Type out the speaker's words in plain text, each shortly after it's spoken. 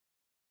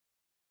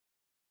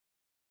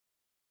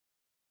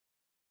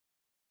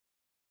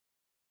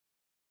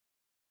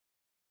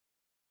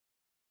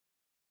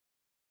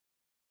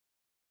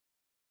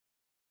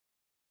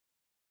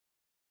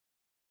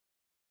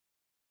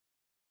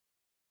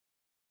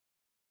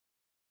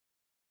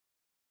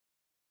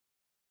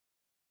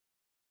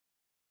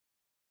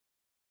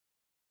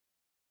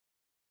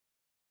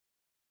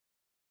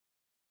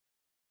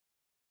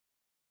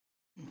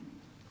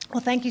Well,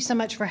 thank you so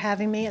much for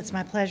having me. It's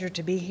my pleasure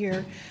to be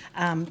here.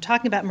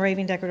 Talking about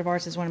Moravian decorative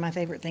arts is one of my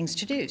favorite things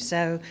to do,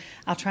 so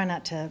I'll try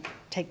not to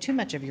take too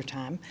much of your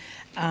time.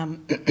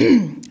 I'm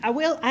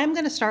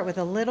going to start with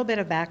a little bit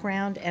of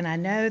background, and I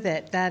know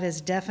that that is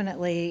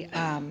definitely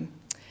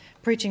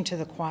preaching to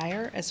the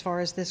choir as far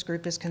as this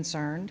group is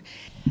concerned.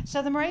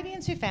 So the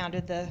Moravians who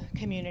founded the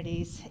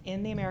communities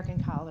in the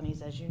American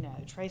colonies, as you know,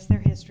 trace their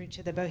history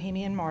to the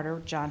Bohemian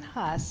martyr John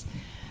Huss,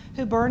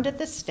 who burned at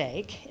the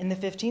stake in the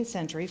 15th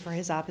century for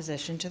his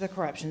opposition to the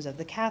corruptions of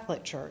the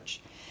Catholic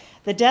Church.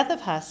 The death of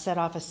Huss set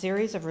off a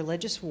series of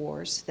religious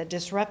wars that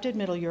disrupted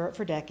Middle Europe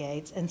for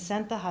decades and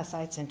sent the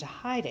Hussites into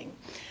hiding.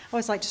 I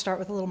always like to start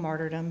with a little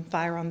martyrdom.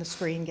 Fire on the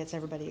screen gets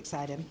everybody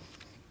excited.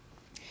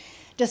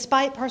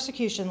 Despite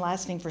persecution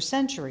lasting for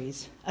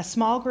centuries, a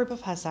small group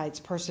of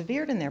Hussites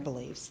persevered in their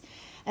beliefs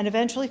and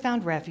eventually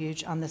found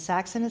refuge on the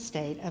Saxon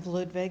estate of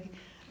Ludwig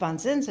von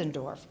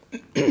Zinzendorf.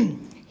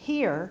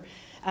 Here,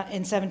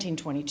 in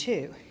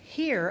 1722.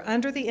 Here,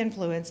 under the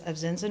influence of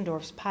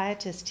Zinzendorf's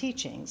pietist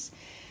teachings,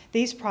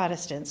 these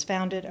Protestants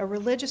founded a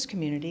religious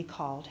community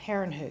called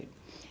Herrenhut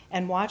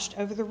and watched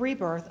over the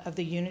rebirth of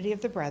the unity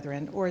of the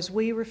Brethren, or as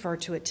we refer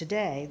to it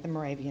today, the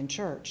Moravian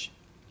Church.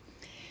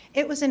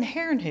 It was in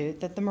Herrenhut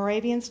that the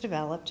Moravians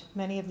developed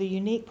many of the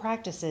unique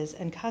practices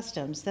and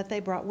customs that they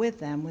brought with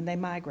them when they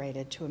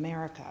migrated to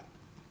America.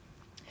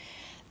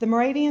 The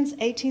Moravians'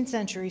 18th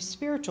century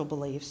spiritual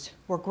beliefs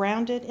were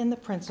grounded in the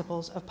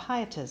principles of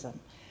pietism,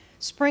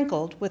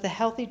 sprinkled with a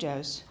healthy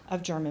dose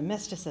of German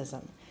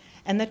mysticism,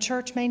 and the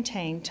church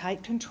maintained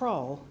tight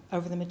control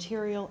over the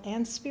material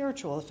and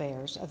spiritual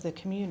affairs of the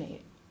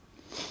community.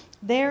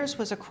 Theirs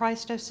was a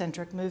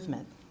Christocentric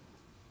movement.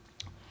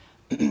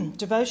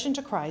 Devotion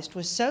to Christ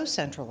was so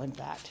central, in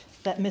fact,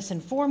 that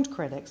misinformed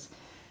critics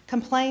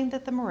complained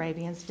that the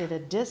Moravians did a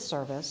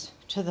disservice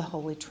to the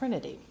Holy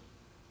Trinity.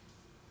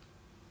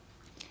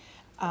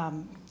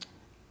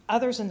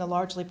 Others in the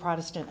largely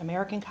Protestant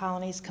American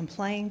colonies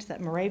complained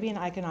that Moravian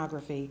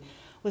iconography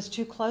was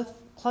too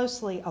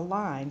closely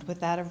aligned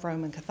with that of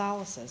Roman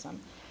Catholicism,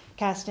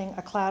 casting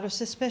a cloud of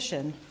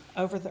suspicion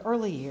over the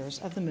early years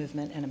of the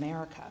movement in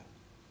America.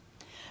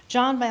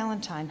 John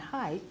Valentine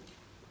Hite,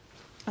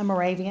 a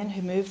Moravian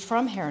who moved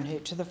from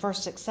Herrenhut to the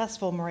first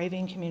successful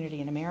Moravian community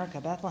in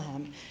America,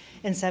 Bethlehem,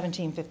 in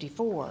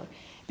 1754,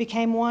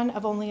 became one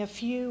of only a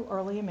few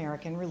early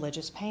American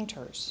religious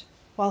painters.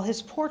 While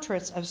his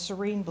portraits of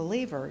serene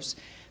believers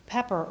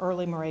pepper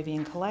early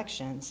Moravian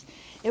collections,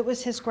 it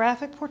was his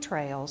graphic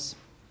portrayals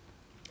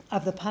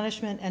of the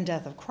punishment and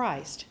death of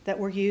Christ that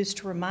were used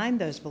to remind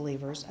those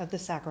believers of the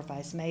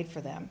sacrifice made for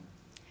them.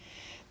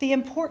 The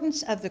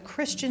importance of the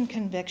Christian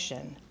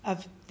conviction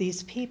of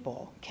these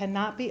people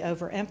cannot be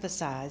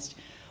overemphasized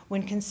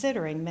when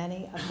considering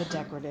many of the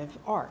decorative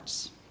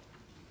arts.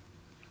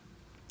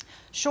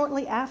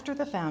 Shortly after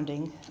the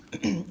founding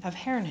of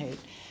Herrenhut,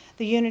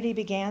 the Unity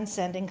began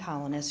sending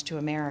colonists to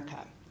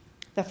America.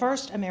 The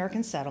first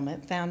American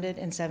settlement, founded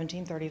in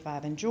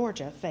 1735 in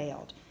Georgia,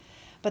 failed,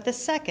 but the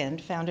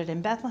second, founded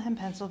in Bethlehem,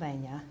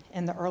 Pennsylvania,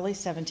 in the early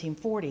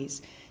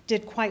 1740s,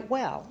 did quite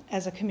well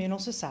as a communal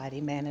society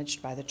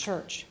managed by the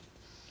church.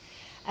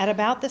 At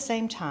about the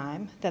same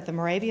time that the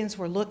Moravians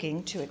were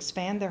looking to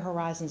expand their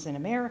horizons in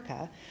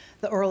America,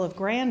 the Earl of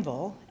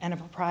Granville, and a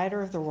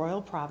proprietor of the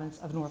Royal Province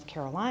of North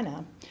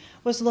Carolina,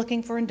 was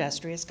looking for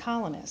industrious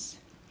colonists.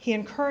 He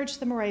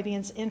encouraged the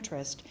Moravians'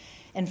 interest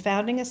in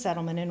founding a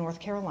settlement in North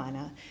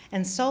Carolina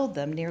and sold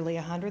them nearly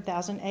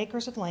 100,000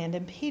 acres of land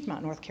in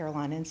Piedmont, North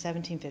Carolina in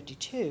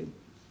 1752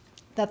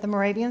 that the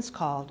Moravians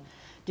called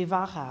Die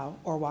Wachau,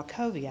 or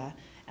Wachovia,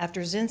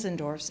 after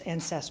Zinzendorf's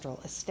ancestral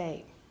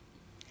estate.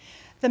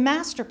 The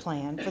master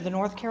plan for the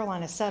North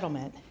Carolina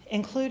settlement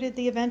included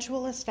the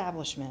eventual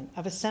establishment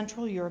of a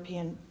central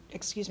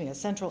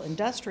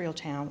industrial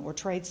town or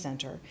trade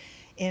center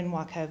in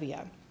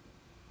Wachovia.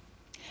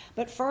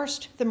 But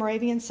first, the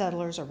Moravian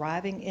settlers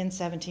arriving in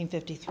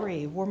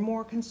 1753 were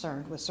more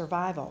concerned with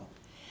survival.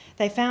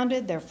 They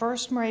founded their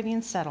first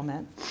Moravian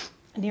settlement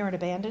near an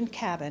abandoned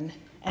cabin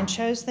and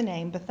chose the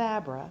name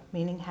Bethabara,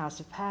 meaning House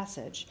of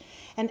Passage,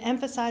 and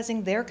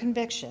emphasizing their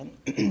conviction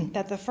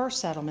that the first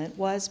settlement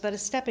was but a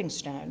stepping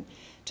stone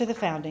to the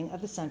founding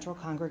of the central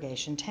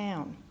congregation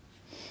town.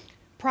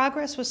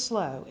 Progress was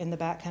slow in the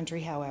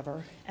backcountry,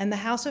 however, and the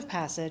House of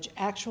Passage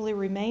actually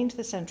remained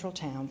the central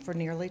town for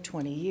nearly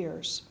 20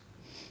 years.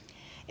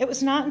 It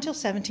was not until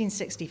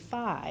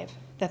 1765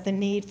 that the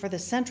need for the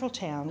central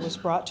town was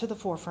brought to the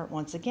forefront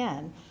once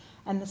again,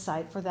 and the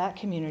site for that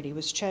community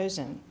was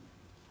chosen.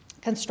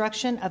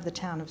 Construction of the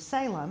town of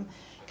Salem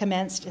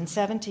commenced in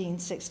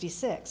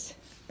 1766.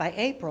 By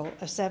April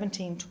of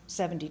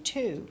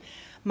 1772,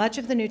 much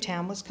of the new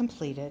town was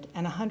completed,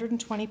 and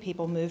 120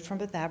 people moved from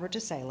Bethabara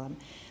to Salem,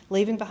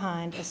 leaving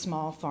behind a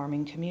small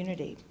farming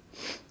community.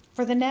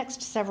 For the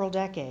next several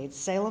decades,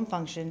 Salem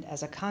functioned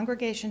as a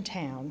congregation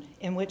town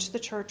in which the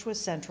church was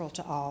central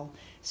to all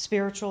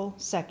spiritual,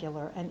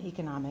 secular, and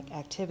economic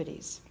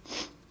activities.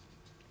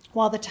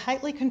 While the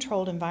tightly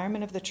controlled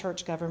environment of the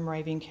church-governed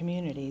Moravian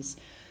communities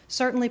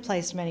certainly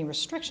placed many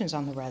restrictions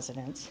on the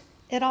residents,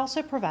 it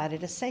also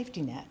provided a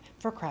safety net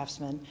for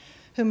craftsmen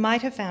who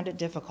might have found it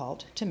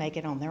difficult to make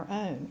it on their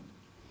own.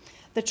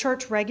 The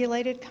church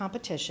regulated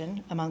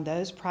competition among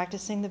those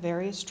practicing the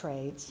various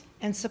trades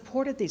and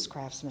supported these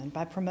craftsmen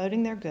by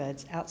promoting their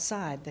goods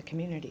outside the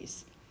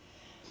communities.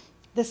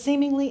 The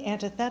seemingly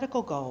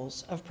antithetical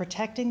goals of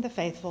protecting the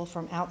faithful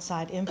from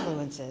outside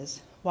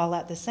influences, while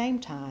at the same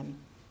time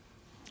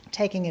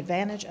taking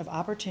advantage of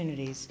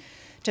opportunities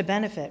to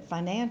benefit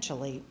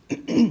financially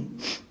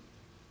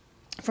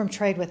from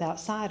trade with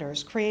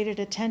outsiders, created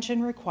a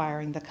tension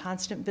requiring the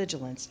constant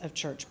vigilance of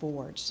church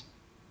boards.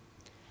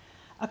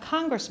 A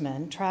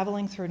congressman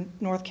traveling through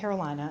North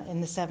Carolina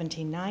in the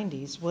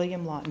 1790s,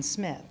 William Lawton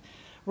Smith,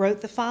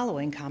 wrote the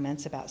following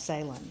comments about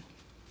Salem.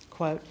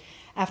 Quote,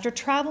 "After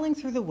traveling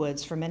through the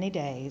woods for many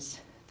days,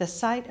 the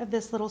sight of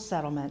this little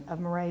settlement of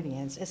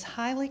Moravians is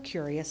highly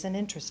curious and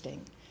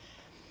interesting.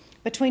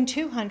 Between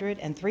 200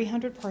 and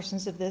 300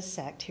 persons of this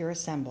sect here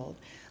assembled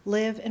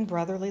live in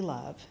brotherly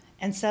love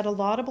and set a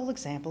laudable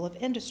example of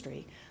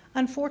industry,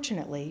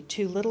 unfortunately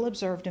too little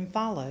observed and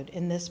followed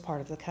in this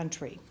part of the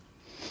country.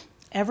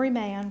 Every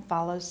man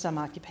follows some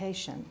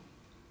occupation.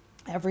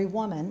 Every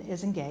woman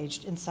is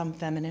engaged in some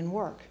feminine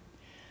work.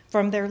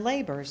 From their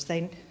labors,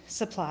 they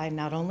supply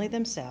not only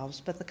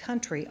themselves, but the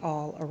country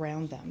all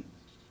around them.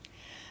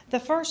 The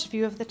first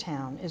view of the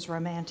town is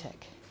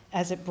romantic,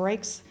 as it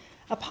breaks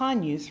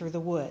upon you through the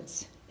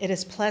woods. It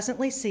is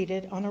pleasantly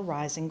seated on a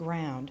rising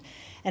ground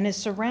and is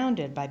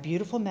surrounded by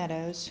beautiful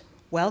meadows,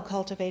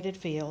 well-cultivated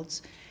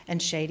fields,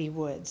 and shady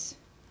woods.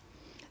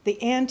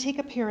 The antique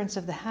appearance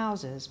of the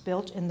houses,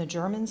 built in the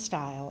German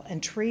style,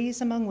 and trees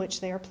among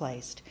which they are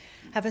placed,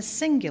 have a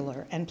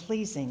singular and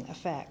pleasing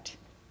effect.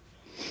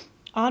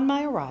 On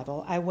my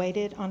arrival, I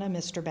waited on a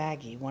Mr.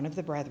 Baggy, one of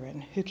the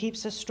brethren, who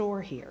keeps a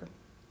store here.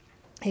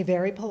 He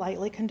very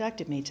politely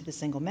conducted me to the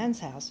single men's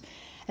house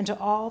and to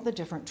all the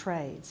different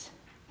trades.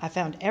 I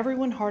found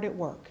everyone hard at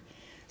work.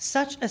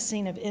 Such a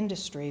scene of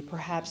industry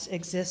perhaps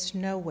exists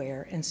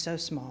nowhere in so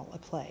small a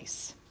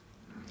place."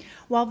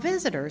 While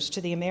visitors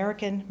to the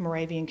American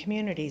Moravian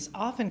communities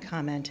often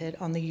commented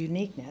on the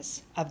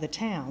uniqueness of the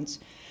towns,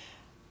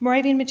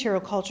 Moravian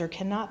material culture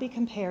cannot be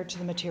compared to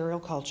the material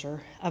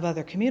culture of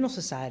other communal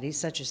societies,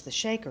 such as the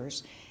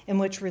Shakers, in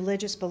which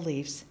religious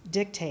beliefs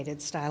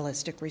dictated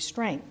stylistic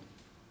restraint.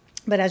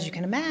 But as you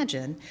can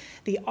imagine,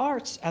 the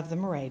arts of the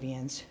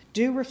Moravians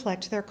do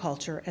reflect their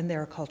culture and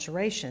their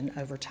acculturation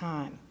over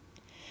time.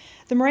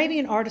 The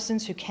Moravian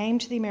artisans who came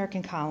to the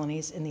American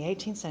colonies in the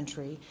 18th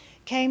century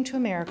came to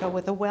America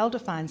with a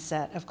well-defined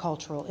set of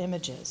cultural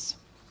images.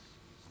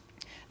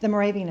 The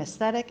Moravian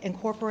aesthetic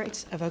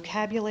incorporates a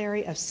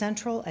vocabulary of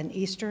Central and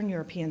Eastern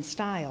European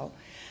style,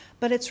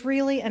 but it's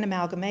really an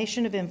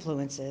amalgamation of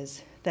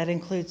influences that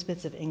includes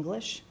bits of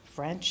English,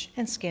 French,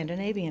 and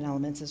Scandinavian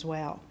elements as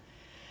well.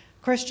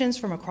 Christians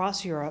from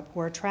across Europe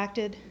were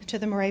attracted to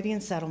the Moravian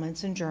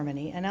settlements in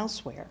Germany and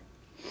elsewhere.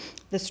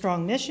 The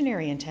strong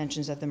missionary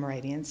intentions of the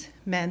Moravians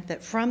meant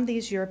that from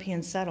these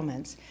European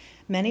settlements,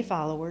 many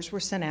followers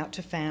were sent out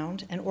to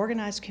found and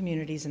organize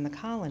communities in the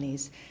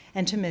colonies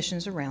and to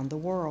missions around the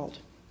world.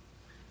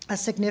 A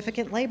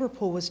significant labor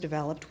pool was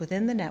developed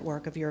within the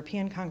network of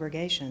European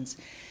congregations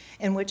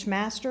in which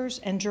masters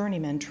and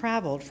journeymen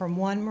traveled from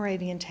one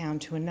Moravian town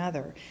to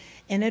another,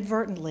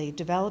 inadvertently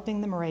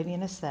developing the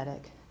Moravian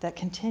aesthetic that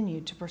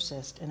continued to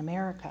persist in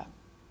America.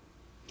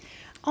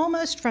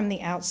 Almost from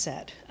the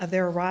outset of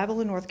their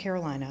arrival in North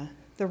Carolina,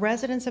 the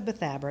residents of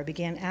Bethabara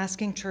began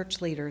asking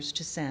church leaders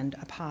to send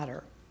a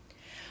potter.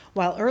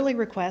 While early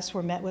requests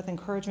were met with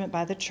encouragement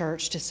by the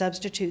church to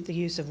substitute the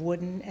use of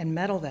wooden and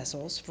metal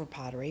vessels for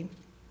pottery,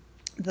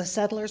 the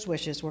settlers'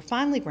 wishes were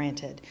finally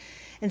granted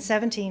in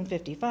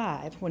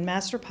 1755 when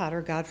Master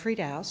Potter Gottfried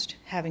Aust,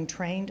 having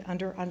trained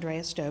under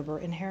Andreas Dober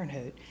in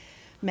Herrnhut,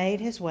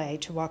 made his way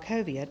to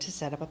Wachovia to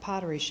set up a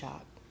pottery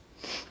shop.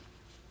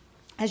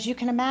 As you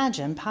can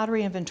imagine,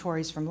 pottery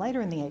inventories from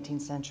later in the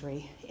 18th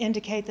century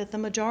indicate that the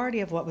majority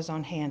of what was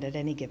on hand at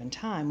any given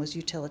time was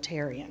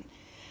utilitarian.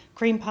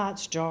 Cream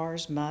pots,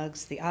 jars,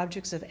 mugs, the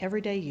objects of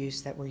everyday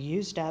use that were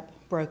used up,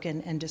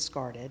 broken, and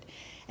discarded,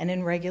 and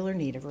in regular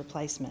need of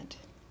replacement.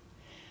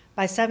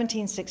 By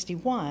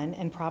 1761,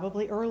 and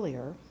probably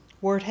earlier,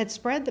 word had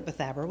spread that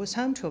Bethabara was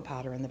home to a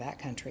potter in the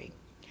backcountry.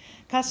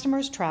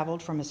 Customers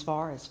traveled from as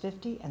far as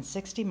 50 and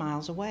 60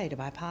 miles away to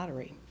buy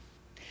pottery.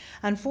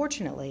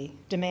 Unfortunately,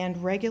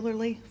 demand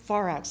regularly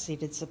far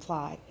exceeded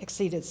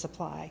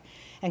supply,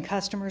 and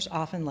customers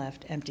often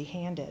left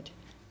empty-handed.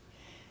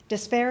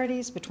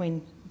 Disparities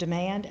between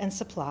demand and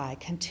supply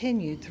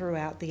continued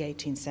throughout the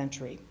 18th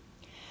century.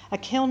 A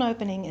kiln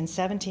opening in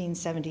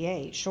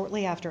 1778,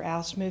 shortly after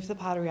Aust moved the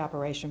pottery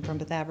operation from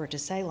Bethabara to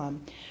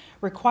Salem,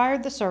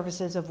 required the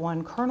services of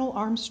one Colonel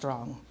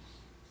Armstrong,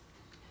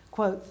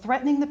 quote,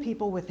 threatening the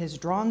people with his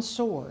drawn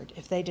sword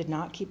if they did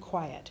not keep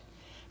quiet,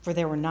 for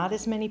there were not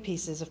as many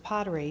pieces of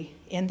pottery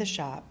in the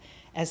shop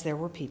as there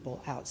were people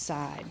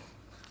outside.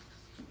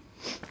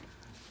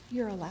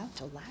 You're allowed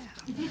to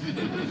laugh.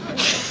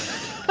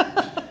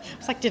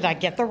 It's like, did I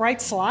get the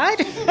right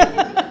slide?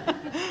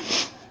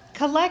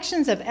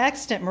 Collections of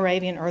extant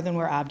Moravian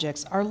earthenware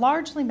objects are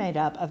largely made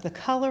up of the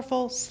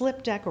colorful,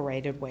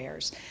 slip-decorated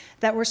wares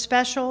that were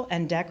special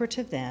and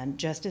decorative then,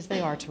 just as they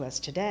are to us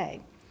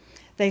today.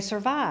 They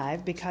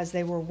survive because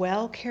they were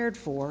well cared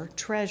for,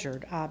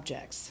 treasured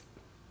objects.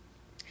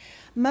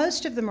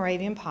 Most of the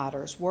Moravian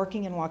potters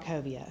working in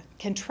Wachovia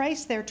can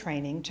trace their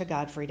training to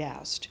Gottfried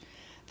Aust,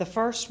 the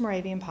first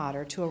Moravian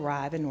potter to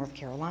arrive in North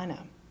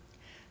Carolina.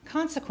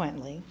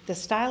 Consequently, the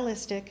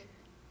stylistic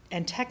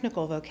and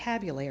technical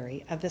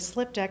vocabulary of the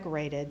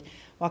slip-decorated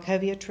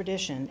Wachovia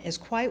tradition is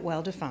quite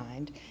well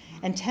defined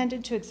and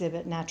tended to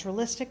exhibit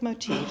naturalistic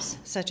motifs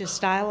such as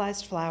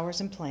stylized flowers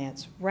and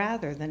plants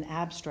rather than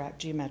abstract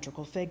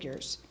geometrical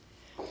figures.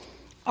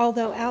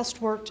 Although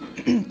Aust worked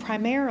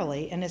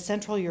primarily in a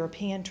Central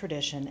European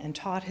tradition and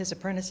taught his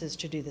apprentices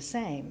to do the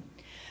same,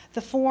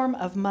 the form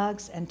of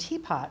mugs and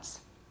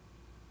teapots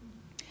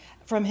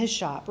from his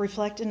shop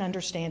reflect an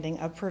understanding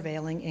of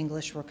prevailing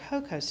English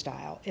Rococo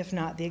style, if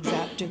not the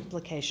exact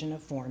duplication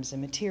of forms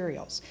and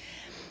materials.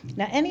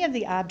 Now, any of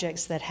the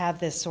objects that have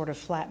this sort of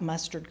flat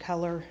mustard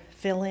color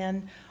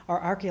fill-in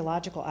are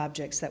archaeological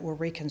objects that were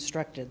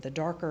reconstructed. The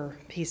darker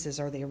pieces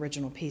are the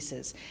original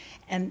pieces.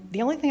 And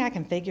the only thing I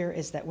can figure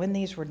is that when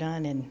these were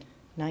done in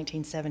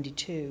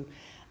 1972,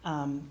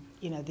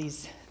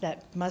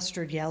 that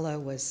mustard yellow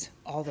was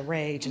all the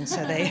rage, and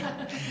so they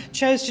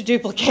chose to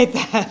duplicate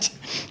that.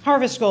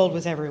 Harvest gold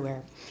was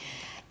everywhere.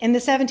 In the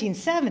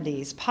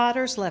 1770s,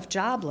 potters left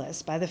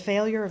jobless by the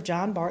failure of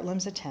John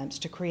Bartlam's attempts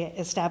to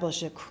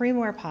establish a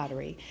creamware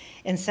pottery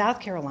in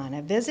South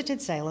Carolina,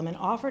 visited Salem and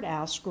offered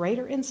Aust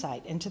greater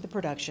insight into the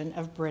production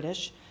of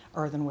British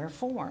earthenware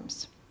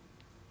forms.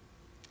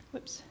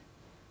 Whoops.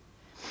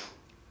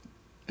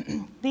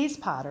 These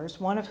potters,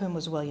 one of whom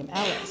was William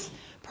Ellis,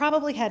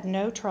 probably had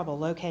no trouble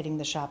locating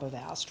the shop of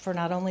Aust, for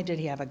not only did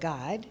he have a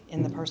guide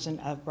in the person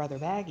of Brother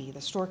Baggy,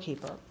 the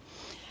storekeeper,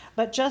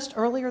 but just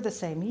earlier the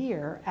same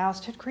year,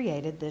 Aust had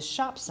created this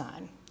shop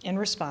sign in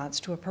response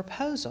to a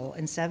proposal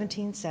in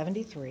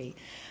 1773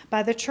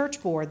 by the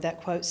church board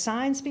that, quote,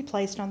 signs be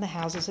placed on the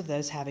houses of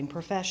those having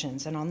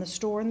professions and on the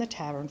store and the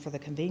tavern for the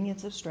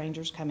convenience of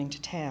strangers coming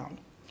to town.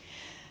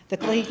 The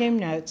Collegium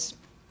notes,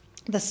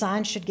 the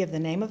sign should give the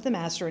name of the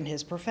master and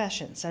his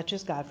profession, such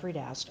as Gottfried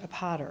Aust, a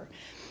potter.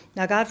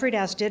 Now, Gottfried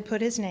Aust did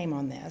put his name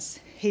on this.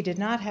 He did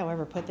not,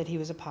 however, put that he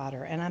was a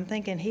potter, and I'm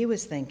thinking he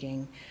was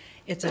thinking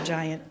it's a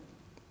giant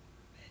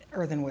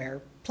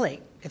earthenware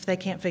plate. If they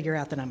can't figure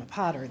out that I'm a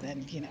potter,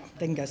 then,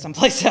 they can go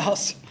someplace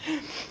else.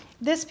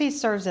 This piece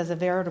serves as a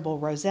veritable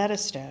Rosetta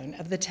Stone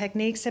of the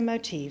techniques and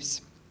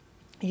motifs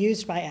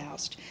used by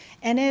Aust,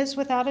 and is,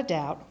 without a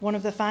doubt, one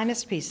of the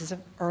finest pieces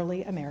of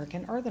early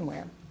American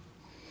earthenware.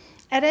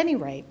 At any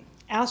rate,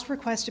 Aust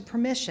requested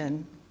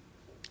permission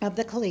of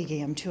the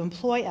Collegium to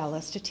employ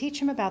Ellis to teach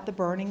him about the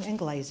burning and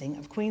glazing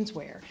of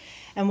queensware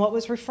and what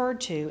was referred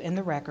to in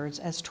the records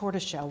as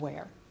tortoiseshell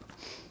ware.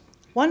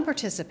 One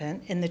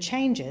participant in the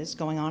changes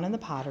going on in the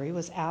pottery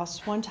was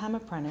Aust's one-time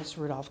apprentice,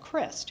 Rudolf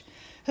Christ,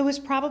 who was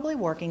probably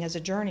working as a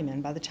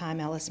journeyman by the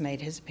time Ellis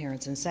made his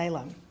appearance in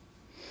Salem.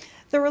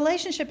 The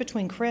relationship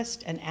between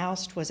Christ and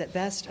Aust was at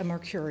best a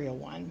mercurial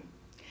one,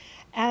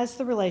 as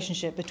the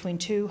relationship between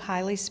two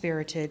highly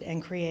spirited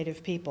and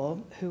creative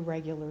people who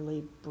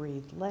regularly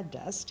breathed lead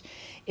dust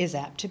is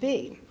apt to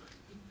be.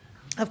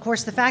 Of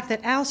course, the fact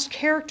that Aust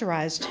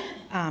characterized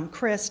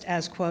Christ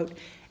as, quote,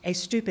 a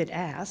stupid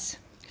ass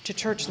to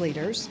church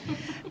leaders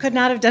could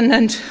not have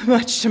done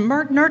much to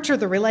nurture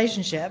the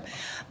relationship.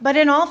 But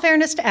in all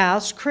fairness to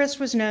Aust, Christ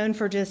was known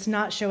for just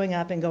not showing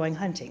up and going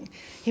hunting.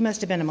 He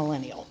must have been a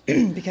millennial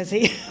because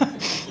he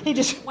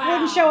just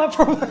wouldn't show up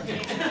for work.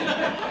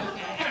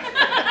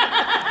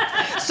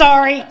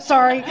 Sorry.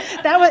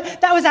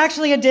 That was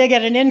actually a dig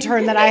at an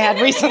intern that I had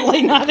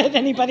recently, not at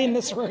anybody in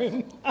this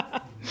room.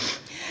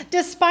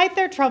 Despite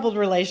their troubled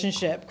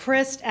relationship,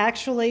 Christ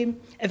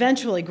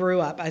eventually grew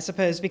up, I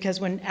suppose, because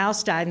when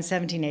Aust died in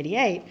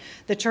 1788,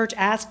 the church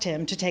asked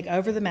him to take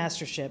over the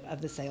mastership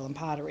of the Salem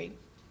pottery.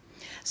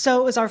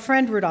 So it was our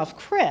friend Rudolf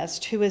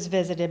Christ who was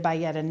visited by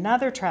yet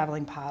another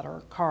traveling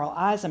potter, Carl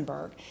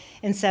Eisenberg,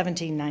 in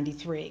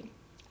 1793.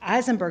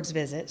 Eisenberg's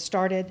visit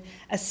started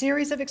a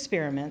series of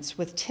experiments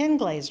with tin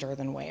glazed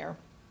earthenware,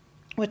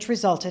 which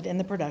resulted in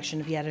the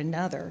production of yet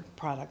another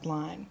product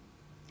line.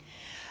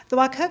 The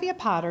Wachovia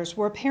potters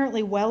were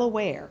apparently well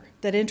aware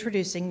that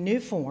introducing new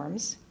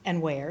forms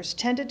and wares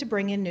tended to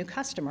bring in new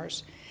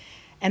customers,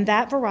 and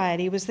that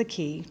variety was the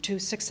key to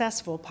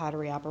successful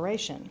pottery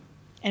operation.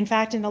 In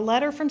fact, in a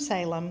letter from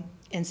Salem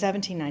in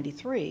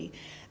 1793,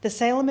 the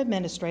Salem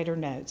administrator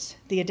notes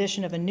the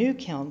addition of a new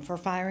kiln for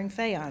firing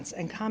faience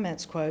and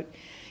comments, quote,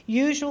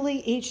 usually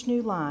each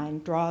new line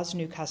draws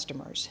new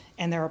customers,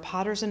 and there are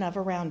potters enough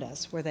around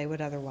us where they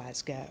would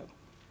otherwise go.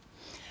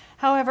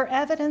 However,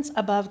 evidence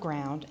above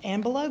ground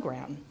and below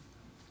ground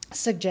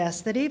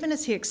suggests that even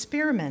as he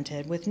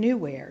experimented with new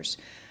wares,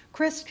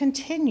 Christ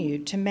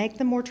continued to make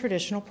the more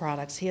traditional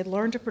products he had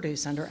learned to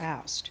produce under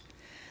Aust.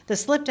 The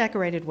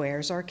slip-decorated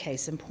wares are a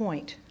case in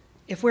point.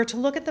 If we're to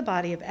look at the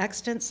body of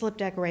extant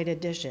slip-decorated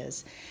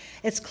dishes,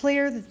 it's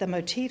clear that the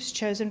motifs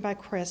chosen by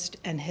Christ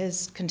and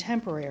his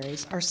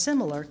contemporaries are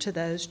similar to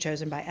those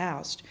chosen by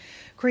Aust,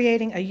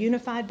 creating a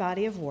unified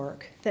body of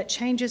work that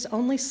changes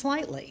only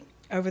slightly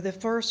over the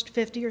first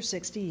 50 or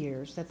 60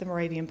 years that the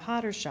Moravian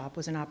potter's shop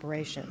was in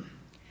operation.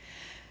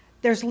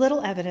 There's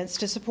little evidence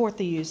to support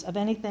the use of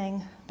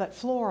anything but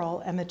floral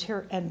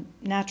and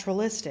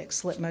naturalistic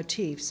slip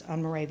motifs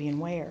on Moravian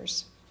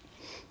wares.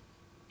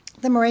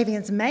 The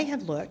Moravians may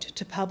have looked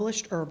to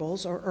published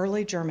herbals or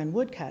early German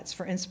woodcuts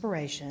for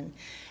inspiration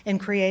in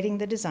creating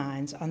the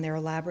designs on their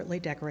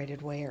elaborately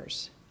decorated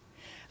wares.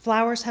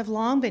 Flowers have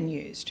long been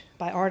used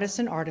by artists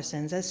and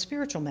artisans as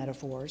spiritual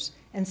metaphors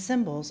and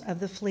symbols of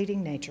the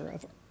fleeting nature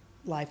of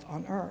life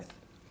on earth.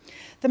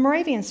 The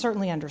Moravians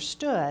certainly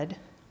understood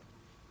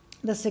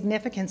the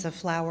significance of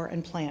flower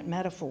and plant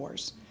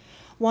metaphors.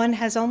 One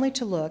has only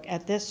to look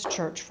at this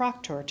church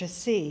Fraktur to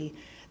see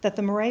that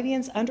the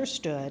Moravians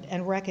understood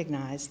and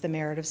recognized the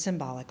merit of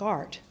symbolic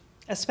art,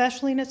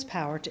 especially in its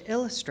power to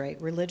illustrate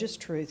religious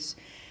truths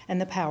and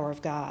the power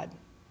of God.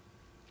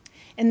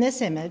 In this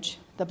image,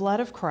 the blood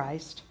of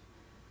Christ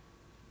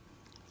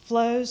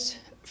flows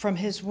from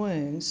his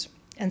wounds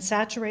and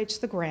saturates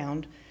the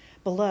ground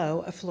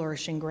below a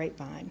flourishing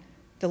grapevine,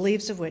 the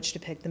leaves of which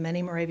depict the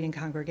many Moravian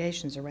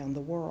congregations around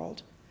the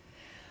world.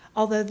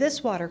 Although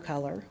this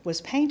watercolor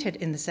was painted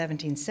in the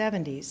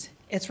 1770s,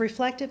 it's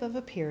reflective of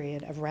a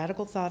period of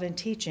radical thought and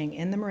teaching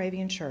in the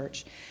Moravian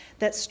Church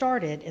that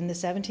started in the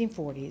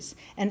 1740s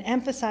and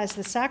emphasized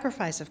the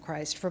sacrifice of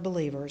Christ for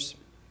believers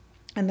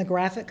and the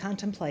graphic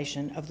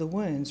contemplation of the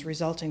wounds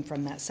resulting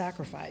from that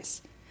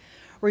sacrifice.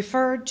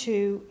 Referred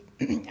to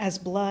as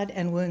blood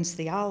and wounds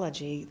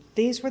theology,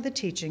 these were the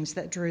teachings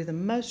that drew the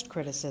most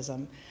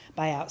criticism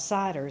by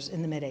outsiders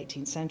in the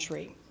mid-18th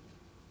century.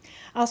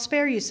 I'll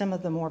spare you some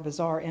of the more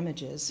bizarre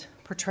images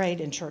portrayed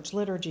in church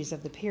liturgies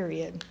of the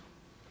period.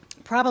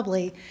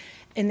 Probably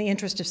in the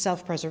interest of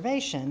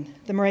self-preservation,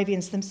 the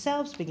Moravians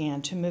themselves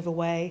began to move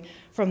away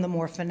from the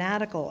more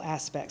fanatical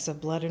aspects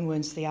of blood and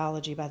wounds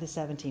theology by the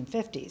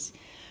 1750s.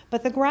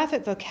 But the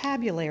graphic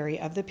vocabulary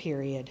of the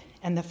period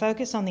and the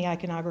focus on the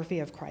iconography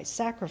of Christ's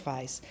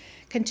sacrifice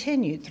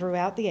continued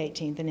throughout the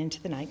 18th and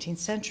into the 19th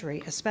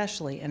century,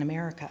 especially in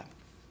America.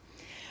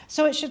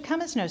 So it should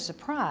come as no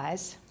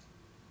surprise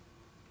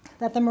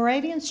that the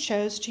Moravians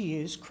chose to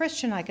use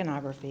Christian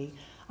iconography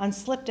on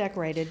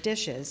slip-decorated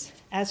dishes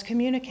as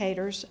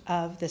communicators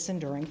of this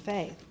enduring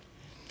faith.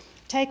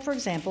 Take, for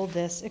example,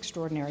 this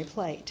extraordinary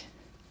plate.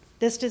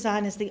 This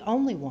design is the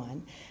only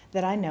one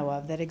that I know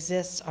of that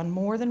exists on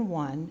more than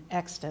one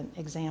extant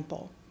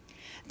example.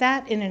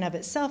 That, in and of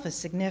itself, is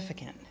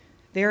significant.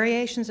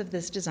 Variations of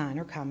this design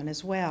are common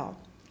as well.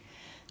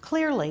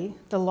 Clearly,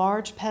 the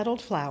large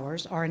petaled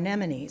flowers are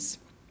anemones,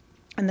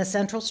 and the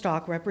central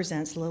stalk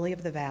represents lily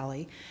of the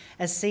valley,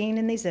 as seen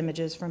in these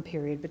images from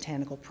period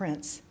botanical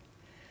prints.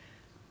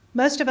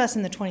 Most of us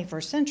in the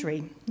 21st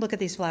century look at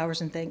these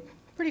flowers and think,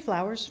 pretty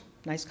flowers,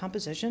 nice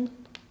composition.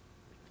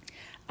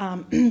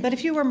 But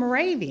if you were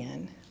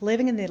Moravian,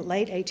 living in the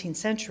late 18th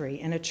century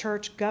in a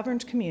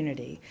church-governed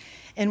community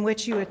in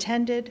which you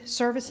attended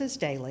services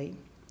daily,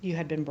 you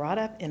had been brought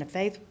up in a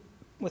faith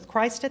with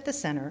Christ at the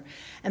center,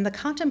 and the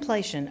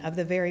contemplation of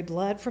the very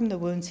blood from the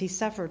wounds he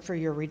suffered for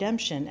your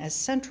redemption as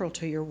central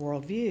to your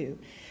worldview,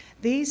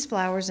 these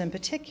flowers in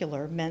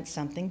particular meant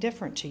something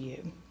different to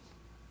you.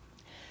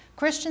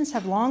 Christians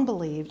have long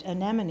believed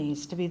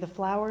anemones to be the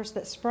flowers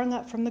that sprung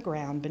up from the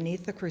ground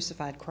beneath the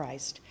crucified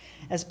Christ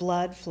as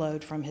blood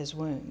flowed from his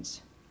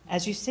wounds,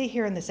 as you see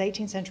here in this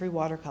 18th century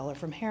watercolor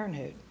from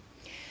Herrenhout.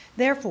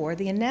 Therefore,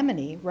 the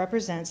anemone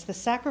represents the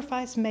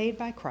sacrifice made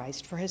by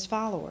Christ for his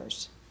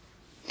followers.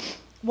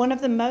 One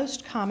of the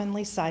most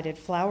commonly cited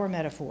flower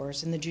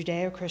metaphors in the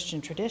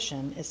Judeo-Christian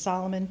tradition is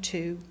Solomon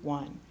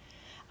 2:1.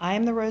 I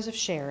am the rose of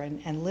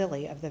Sharon and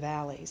lily of the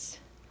valleys.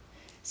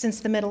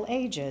 Since the Middle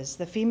Ages,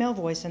 the female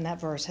voice in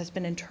that verse has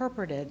been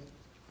interpreted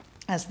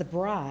as the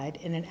bride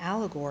in an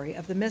allegory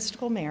of the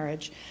mystical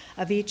marriage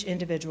of each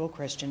individual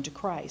Christian to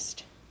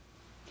Christ.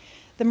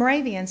 The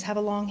Moravians have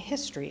a long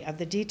history of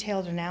the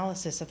detailed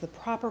analysis of the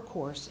proper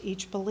course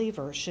each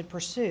believer should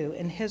pursue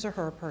in his or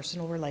her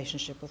personal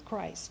relationship with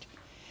Christ.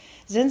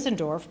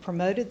 Zinzendorf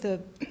promoted the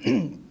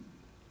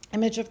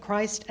image of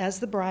Christ as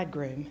the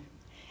bridegroom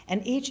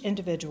and each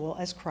individual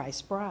as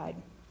Christ's bride.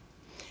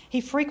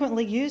 He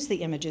frequently used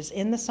the images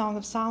in the Song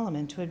of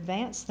Solomon to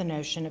advance the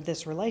notion of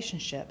this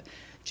relationship,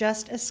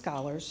 just as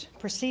scholars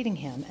preceding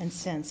him and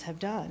since have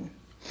done.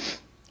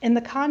 In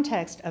the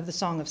context of the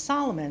Song of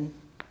Solomon,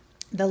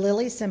 the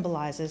lily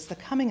symbolizes the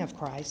coming of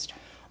Christ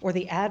or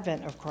the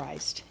advent of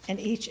Christ and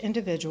each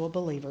individual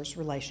believer's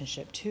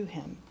relationship to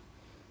him.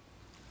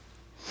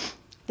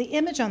 The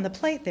image on the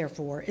plate,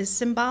 therefore, is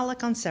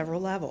symbolic on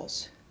several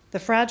levels. The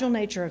fragile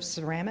nature of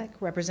ceramic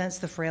represents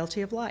the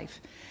frailty of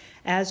life,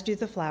 as do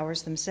the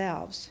flowers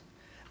themselves.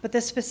 But the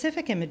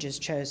specific images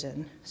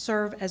chosen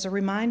serve as a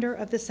reminder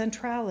of the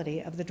centrality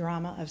of the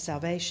drama of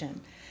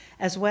salvation,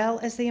 as well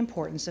as the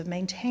importance of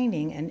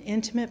maintaining an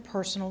intimate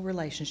personal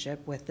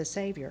relationship with the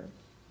Savior.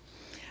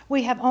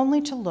 We have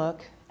only to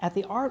look at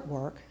the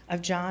artwork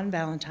of John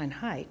Valentine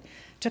Height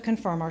to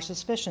confirm our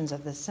suspicions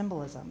of this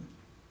symbolism.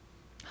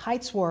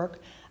 Height's work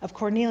of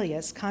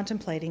Cornelius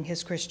contemplating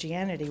his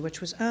Christianity,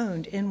 which was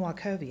owned in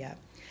Wachovia,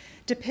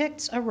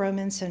 depicts a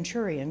Roman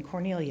centurion,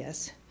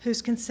 Cornelius,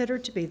 who's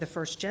considered to be the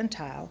first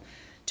Gentile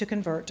to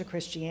convert to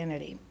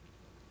Christianity.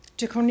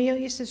 To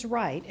Cornelius's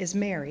right is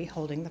Mary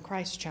holding the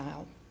Christ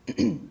child.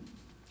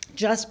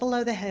 Just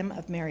below the hem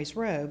of Mary's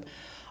robe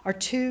are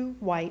two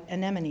white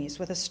anemones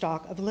with a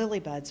stalk of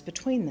lily buds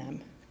between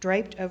them,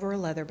 draped over a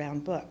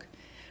leather-bound book,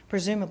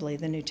 presumably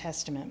the New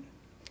Testament.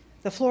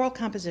 The floral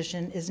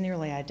composition is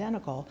nearly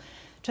identical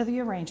to the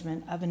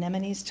arrangement of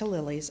anemones to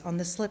lilies on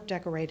the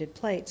slip-decorated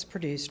plates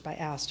produced by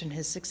Aust and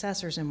his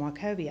successors in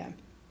Wachovia.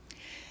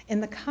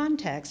 In the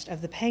context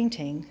of the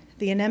painting,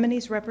 the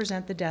anemones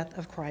represent the death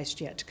of Christ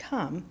yet to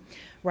come,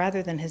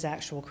 rather than his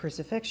actual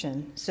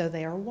crucifixion, so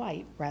they are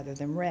white rather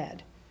than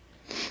red.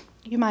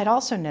 You might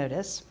also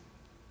notice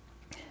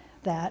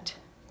that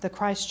the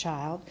Christ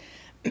child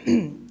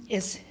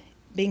is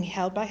being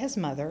held by his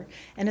mother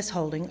and is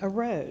holding a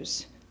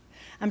rose.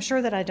 I'm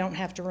sure that I don't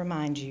have to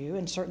remind you,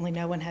 and certainly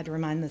no one had to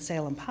remind the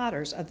Salem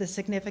potters, of the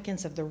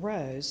significance of the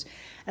rose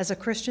as a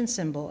Christian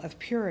symbol of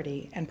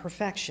purity and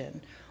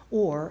perfection,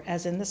 or,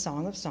 as in the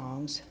Song of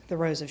Songs, the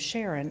Rose of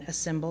Sharon, a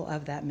symbol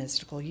of that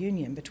mystical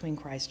union between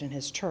Christ and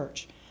his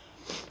church.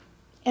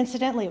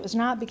 Incidentally, it was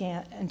not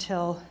began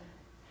until,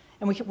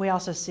 and we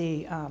also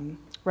see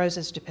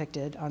roses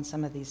depicted on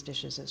some of these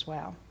dishes as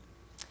well.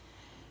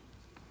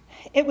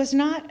 It was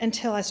not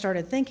until I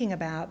started thinking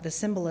about the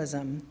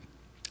symbolism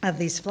of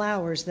these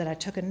flowers that I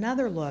took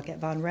another look at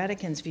von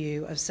Rediken's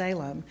view of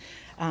Salem,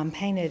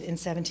 painted in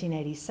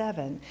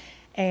 1787.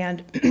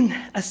 And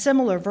a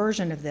similar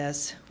version of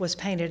this was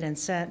painted and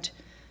sent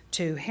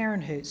to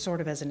Herrenhout,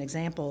 sort of as an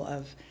example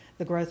of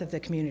the growth of the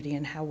community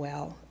and how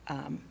well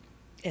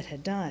it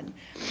had done.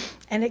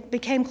 And it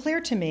became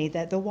clear to me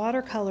that the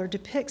watercolor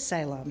depicts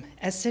Salem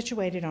as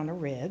situated on a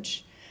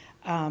ridge,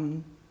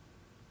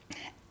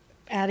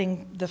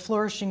 adding the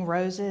flourishing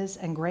roses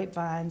and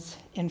grapevines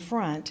in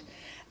front.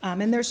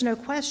 And there's no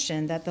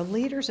question that the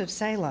leaders of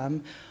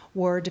Salem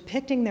were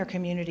depicting their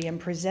community and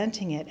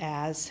presenting it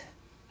as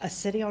a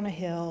city on a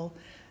hill,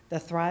 a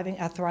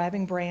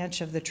thriving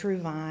branch of the true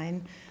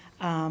vine,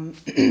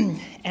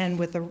 and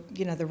with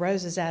the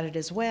roses added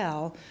as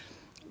well,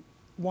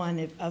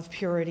 one of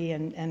purity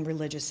and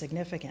religious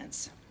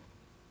significance.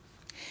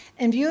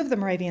 In view of the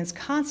Moravians'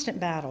 constant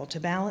battle to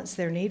balance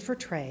their need for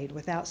trade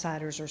with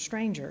outsiders or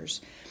strangers,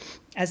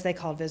 as they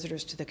called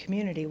visitors to the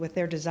community, with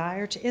their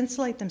desire to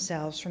insulate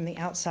themselves from the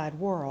outside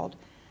world,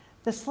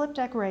 the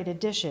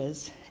slip-decorated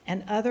dishes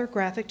and other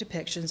graphic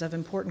depictions of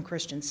important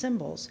Christian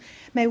symbols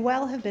may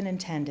well have been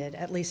intended,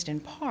 at least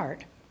in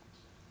part,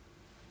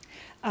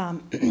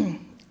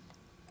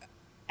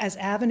 as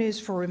avenues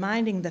for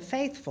reminding the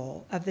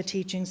faithful of the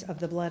teachings of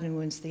the blood and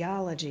wounds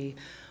theology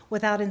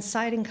without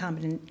inciting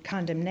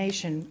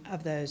condemnation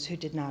of those who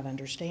did not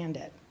understand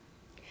it.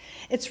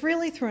 It's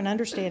really through an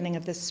understanding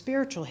of the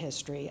spiritual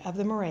history of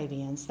the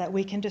Moravians that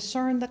we can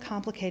discern the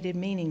complicated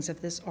meanings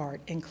of this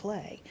art in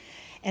clay.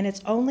 And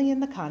it's only in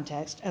the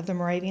context of the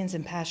Moravians'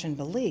 impassioned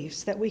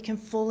beliefs that we can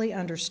fully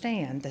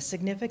understand the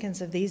significance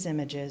of these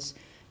images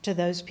to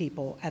those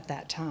people at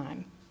that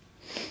time.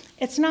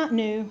 It's not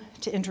new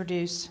to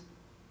introduce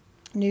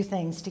new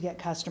things to get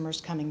customers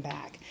coming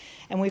back.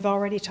 And we've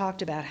already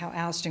talked about how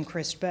Aust and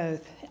Christ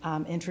both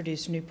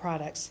introduced new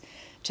products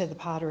to the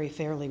pottery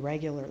fairly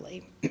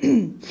regularly.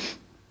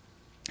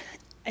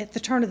 At the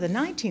turn of the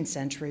 19th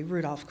century,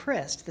 Rudolf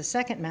Christ, the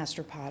second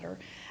master potter,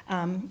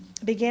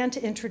 began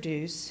to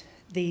introduce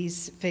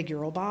these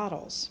figural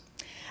bottles.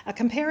 A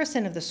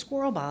comparison of the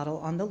squirrel bottle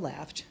on the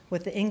left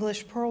with the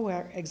English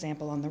pearlware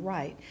example on the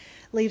right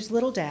leaves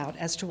little doubt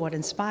as to what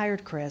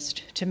inspired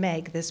Christ to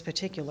make this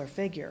particular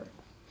figure.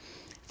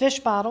 Fish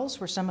bottles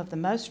were some of the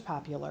most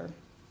popular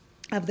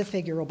of the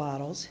figural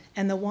bottles,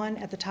 and the one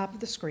at the top of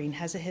the screen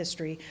has a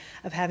history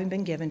of having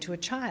been given to a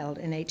child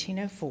in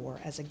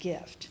 1804 as a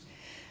gift.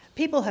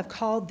 People have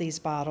called these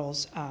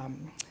bottles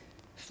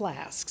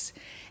flasks,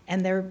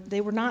 and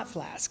they were not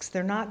flasks.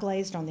 They're not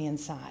glazed on the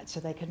inside, so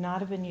they could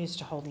not have been used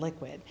to hold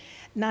liquid.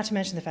 Not to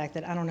mention the fact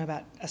that I don't know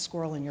about a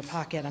squirrel in your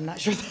pocket. I'm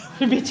not sure that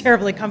would be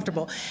terribly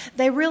comfortable.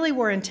 They really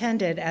were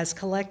intended as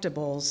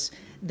collectibles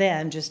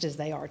then, just as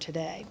they are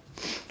today.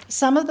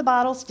 Some of the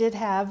bottles did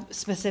have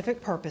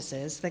specific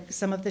purposes.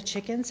 Some of the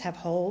chickens have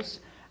holes,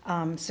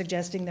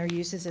 suggesting their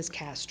uses as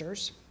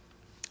casters.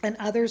 And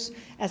others,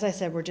 as I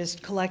said, were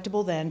just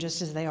collectible then,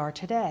 just as they are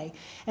today.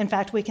 In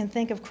fact, we can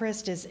think of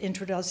Christ as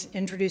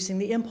introducing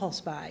the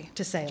impulse buy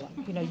to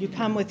Salem. You know, you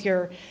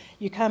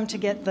come to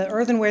get the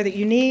earthenware that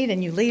you need,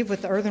 and you leave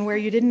with the earthenware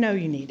you didn't know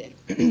you needed.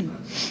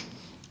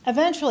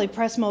 Eventually,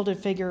 press-molded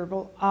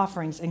figurable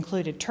offerings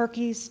included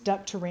turkeys,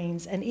 duck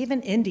terrines, and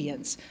even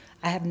Indians.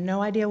 I have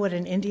no idea what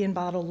an Indian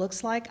bottle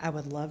looks like. I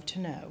would love to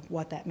know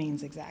what that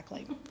means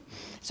exactly.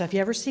 So if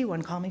you ever see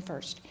one, call me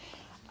first.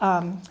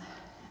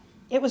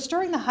 It was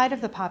during the height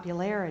of the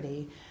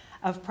popularity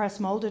of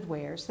press-molded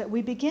wares that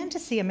we begin to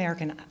see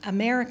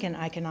American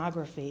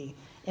iconography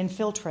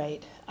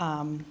infiltrate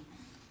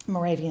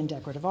Moravian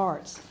decorative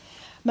arts,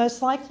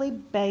 most likely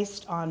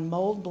based on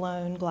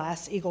mold-blown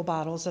glass eagle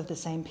bottles of the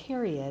same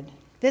period.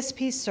 This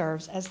piece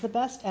serves as the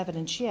best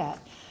evidence yet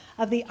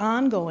of the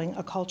ongoing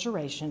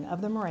acculturation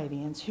of the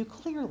Moravians, who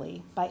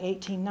clearly, by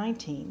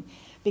 1819,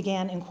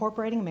 began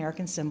incorporating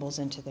American symbols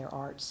into their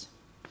arts.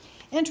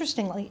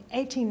 Interestingly,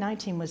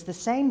 1819 was the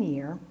same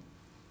year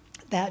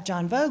that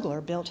John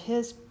Vogler built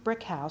his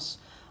brick house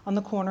on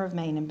the corner of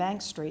Main and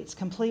Bank Streets,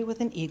 complete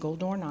with an eagle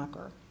door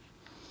knocker.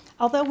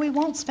 Although we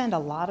won't spend a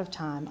lot of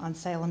time on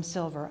Salem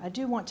silver, I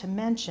do want to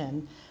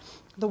mention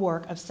the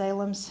work of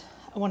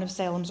one of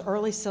Salem's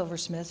early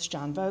silversmiths,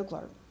 John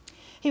Vogler.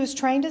 He was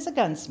trained as a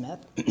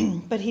gunsmith,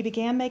 but he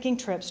began making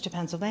trips to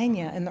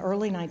Pennsylvania in the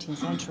early 19th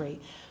century,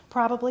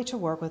 probably to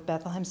work with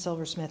Bethlehem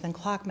silversmith and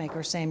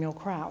clockmaker Samuel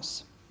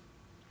Krause.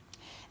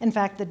 In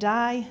fact, the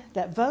die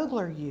that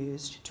Vogler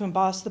used to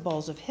emboss the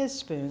bowls of his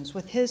spoons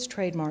with his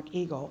trademark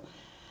eagle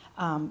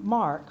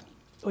mark,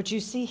 which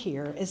you see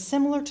here, is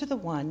similar to the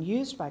one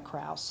used by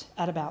Krause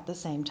at about the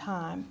same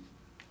time.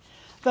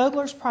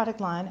 Vogler's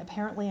product line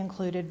apparently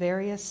included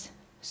various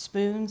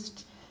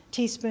spoons,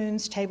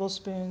 teaspoons,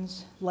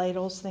 tablespoons,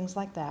 ladles, things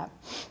like that,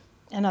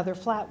 and other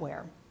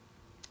flatware.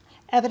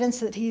 Evidence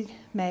that he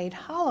made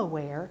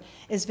hollowware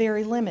is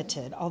very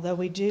limited, although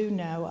we do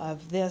know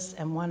of this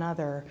and one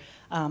other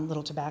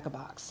little tobacco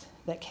box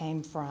that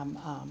came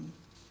from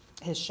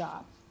his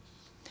shop.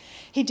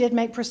 He did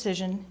make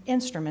precision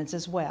instruments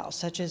as well,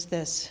 such as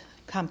this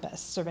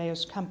compass,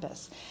 surveyor's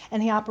compass,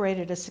 and he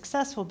operated a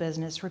successful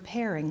business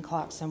repairing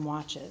clocks and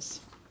watches.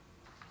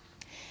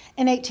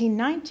 In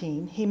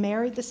 1819, he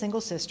married the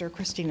single sister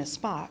Christina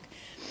Spock,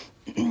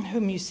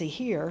 whom you see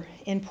here,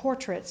 in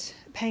portraits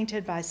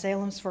painted by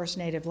Salem's first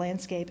native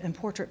landscape and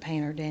portrait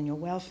painter Daniel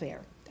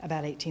Welfare,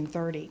 about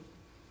 1830.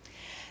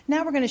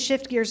 Now we're going to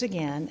shift gears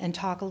again and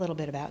talk a little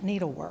bit about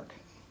needlework.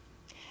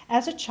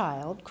 As a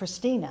child,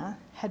 Christina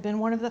had been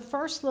one of the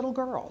first little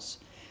girls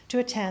to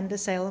attend the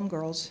Salem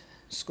Girls'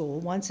 School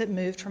once it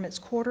moved from its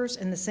quarters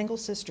in the single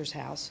sister's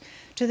house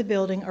to the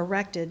building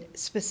erected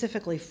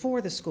specifically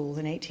for the school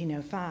in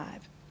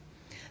 1805.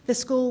 The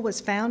school was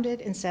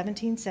founded in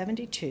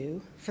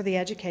 1772 for the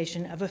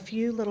education of a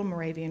few little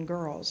Moravian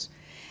girls,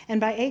 and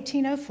by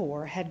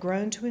 1804 had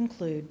grown to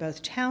include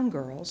both town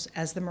girls,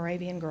 as the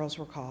Moravian girls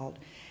were called,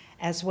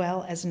 as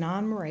well as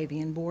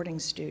non-Moravian boarding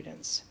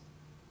students.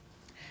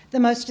 The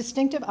most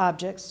distinctive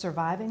objects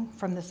surviving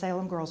from the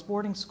Salem Girls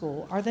Boarding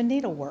School are the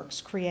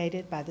needleworks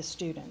created by the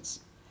students.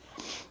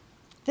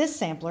 This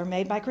sampler,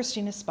 made by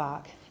Christina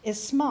Spock,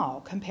 is small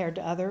compared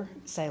to other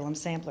Salem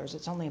samplers.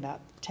 It's only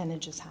about 10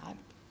 inches high.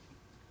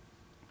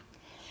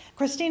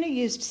 Christina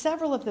used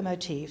several of the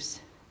motifs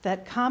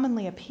that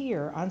commonly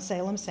appear on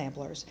Salem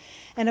samplers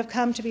and have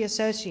come to be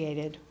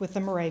associated with the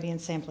Moravian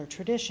sampler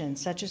tradition,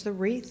 such as the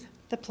wreath,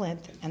 the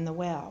plinth, and the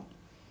well.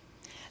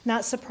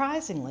 Not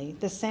surprisingly,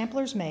 the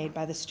samplers made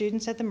by the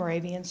students at the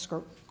Moravian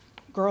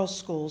girls'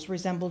 schools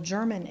resemble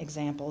German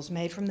examples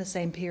made from the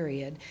same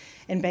period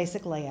in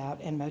basic layout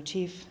and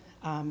motif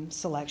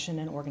selection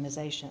and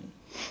organization.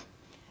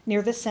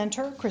 Near the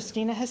center,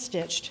 Christina has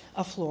stitched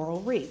a floral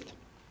wreath.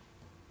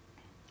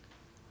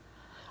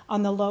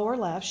 On the lower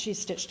left, she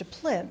stitched a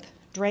plinth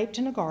draped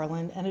in a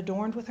garland and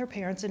adorned with her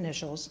parents'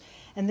 initials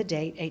and the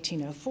date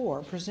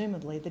 1804,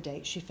 presumably the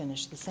date she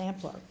finished the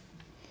sampler.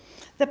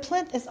 The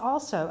plinth is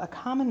also a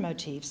common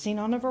motif seen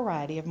on a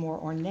variety of more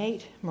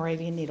ornate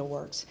Moravian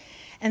needleworks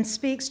and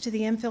speaks to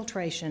the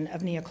infiltration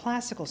of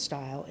neoclassical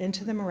style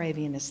into the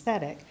Moravian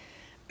aesthetic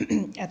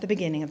at the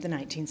beginning of the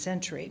 19th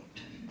century.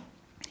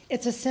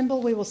 It's a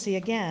symbol we will see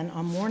again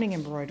on mourning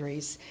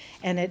embroideries,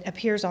 and it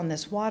appears on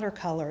this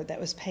watercolor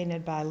that was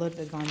painted by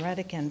Ludwig von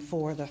Redicken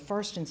for the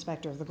first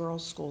inspector of the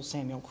girls' school,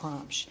 Samuel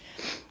Kromsch.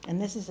 And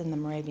this is in the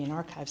Moravian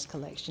Archives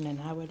collection, and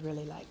I would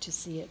really like to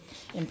see it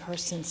in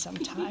person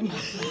sometime.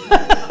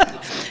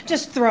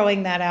 Just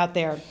throwing that out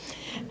there.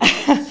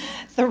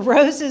 The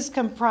roses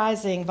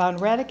comprising von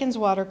Redicken's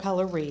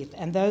watercolor wreath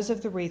and those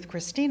of the wreath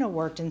Christina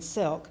worked in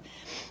silk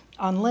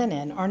on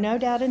linen are no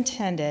doubt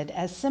intended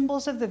as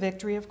symbols of the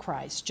victory of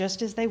Christ,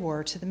 just as they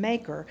were to the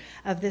maker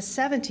of this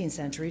 17th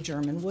century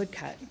German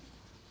woodcut.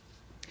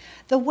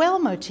 The well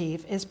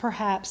motif is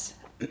perhaps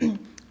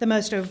the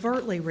most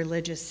overtly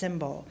religious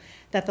symbol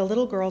that the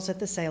little girls at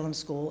the Salem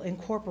School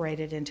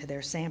incorporated into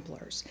their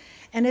samplers,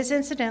 and is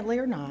incidentally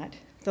or not,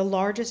 the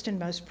largest and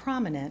most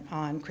prominent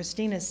on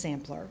Christina's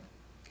sampler.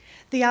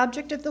 The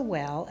object of the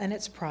well and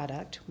its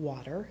product,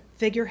 water,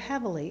 figure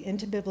heavily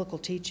into biblical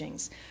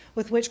teachings,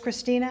 with which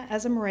Christina,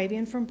 as a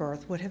Moravian from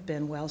birth, would have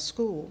been well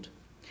schooled.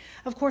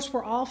 Of course,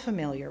 we're all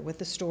familiar with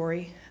the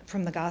story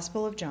from the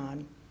Gospel of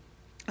John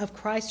of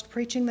Christ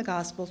preaching the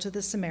gospel to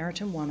the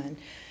Samaritan woman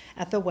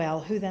at the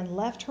well, who then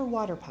left her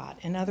water pot,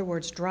 in other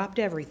words, dropped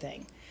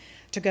everything,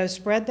 to go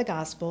spread the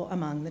gospel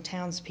among the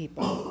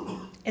townspeople.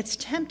 It's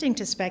tempting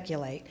to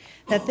speculate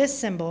that this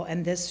symbol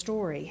and this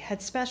story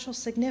had special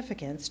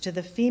significance to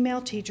the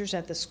female teachers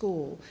at the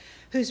school,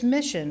 whose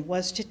mission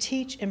was to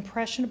teach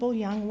impressionable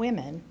young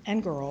women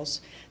and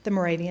girls the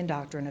Moravian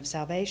doctrine of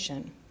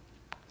salvation.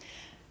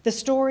 The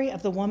story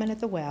of the woman at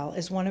the well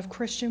is one of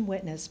Christian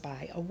witness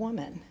by a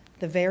woman,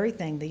 the very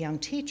thing the young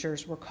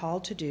teachers were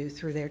called to do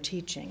through their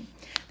teaching.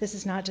 This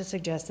is not to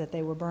suggest that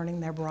they were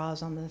burning their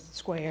bras on the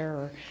square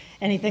or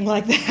anything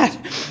like that,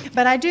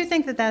 but I do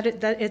think that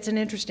it's an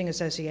interesting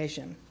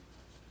association.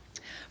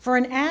 For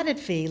an added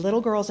fee,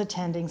 little girls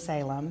attending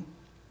Salem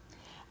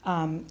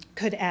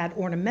could add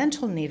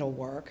ornamental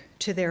needlework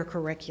to their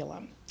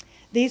curriculum.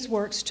 These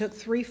works took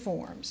three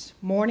forms: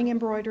 mourning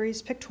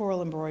embroideries,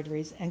 pictorial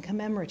embroideries, and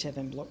commemorative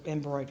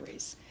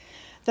embroideries.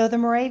 Though the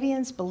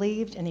Moravians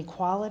believed in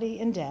equality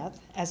in death,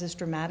 as is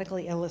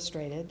dramatically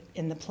illustrated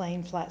in the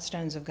plain flat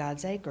stones of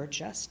God's acre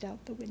just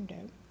out the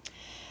window,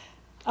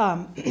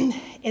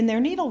 in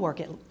their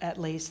needlework at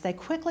least, they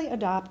quickly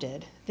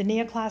adopted the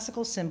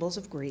neoclassical symbols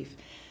of grief,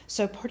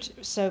 so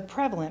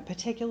prevalent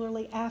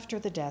particularly after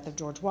the death of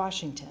George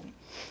Washington.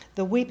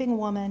 The weeping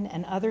woman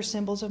and other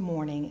symbols of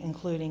mourning,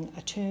 including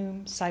a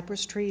tomb,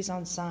 cypress trees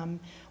on some,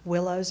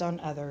 willows on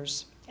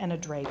others, and a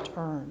draped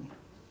urn.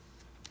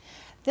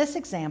 This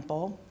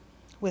example,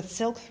 with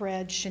silk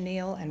thread,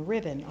 chenille, and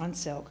ribbon on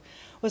silk,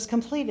 was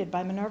completed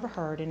by Minerva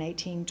Hurd in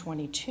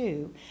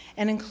 1822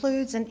 and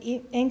includes an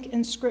ink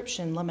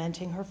inscription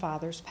lamenting her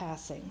father's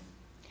passing.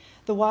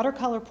 The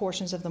watercolor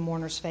portions of the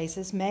mourners'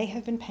 faces may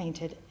have been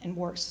painted in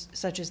works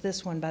such as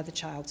this one by the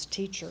child's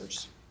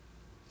teachers.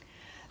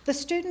 The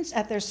students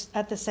at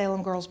the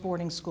Salem Girls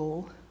Boarding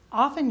School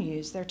often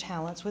use their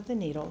talents with the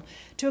needle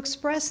to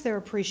express their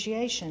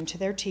appreciation to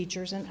their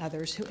teachers and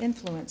others who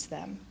influence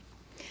them.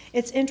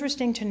 It's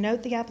interesting to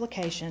note the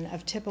application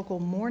of typical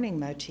mourning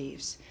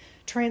motifs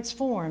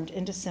transformed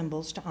into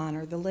symbols to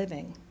honor the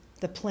living.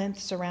 The plinth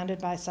surrounded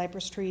by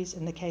cypress trees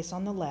in the case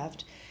on the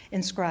left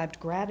inscribed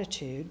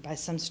gratitude by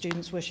some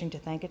students wishing to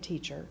thank a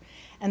teacher,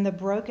 and the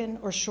broken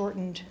or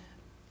shortened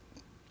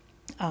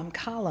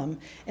column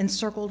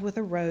encircled with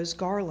a rose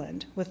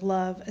garland with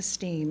love,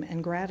 esteem,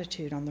 and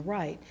gratitude on the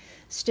right,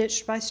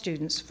 stitched by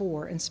students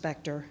for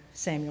Inspector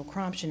Samuel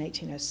Cromsch in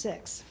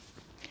 1806.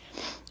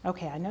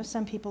 Okay, I know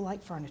some people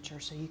like furniture,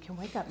 so you can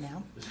wake up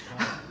now.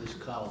 This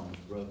column is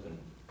broken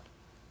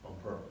on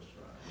purpose,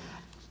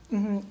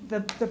 right?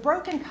 Mm-hmm. The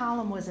broken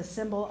column was a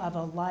symbol of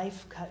a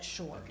life cut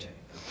short. Okay.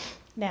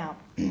 Now,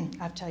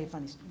 I'll tell you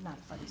not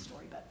a funny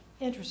story, but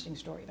interesting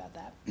story about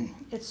that.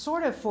 It's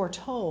sort of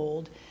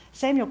foretold.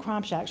 Samuel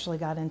Cromsch actually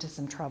got into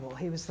some trouble.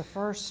 He was the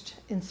first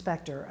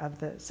inspector of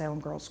the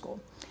Salem Girls School,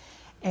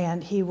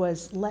 and he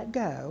was let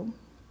go,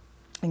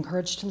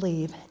 encouraged to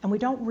leave, and we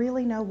don't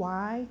really know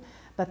why,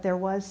 but there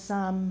was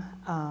some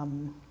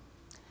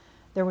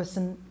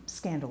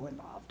scandal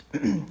involved.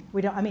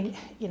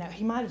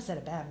 He might have said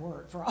a bad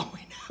word for all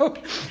we know,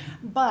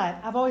 but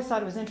I've always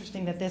thought it was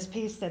interesting that this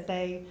piece that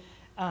they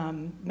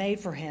made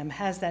for him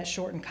has that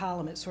shortened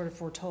column. It sort of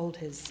foretold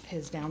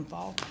his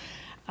downfall.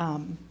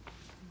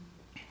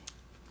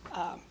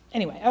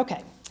 Anyway,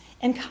 okay.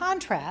 In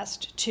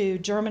contrast to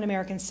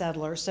German-American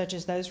settlers, such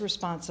as those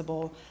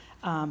responsible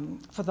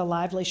for the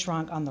lively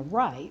shrunk on the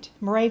right,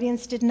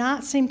 Moravians did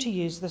not seem to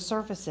use the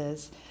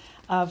surfaces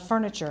of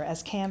furniture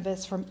as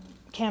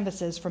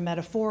canvases for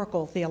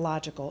metaphorical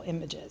theological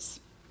images.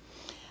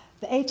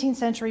 The 18th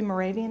century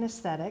Moravian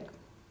aesthetic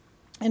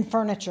in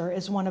furniture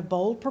is one of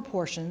bold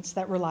proportions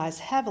that relies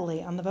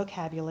heavily on the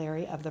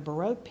vocabulary of the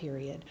Baroque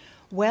period,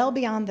 well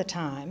beyond the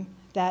time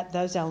that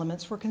those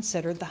elements were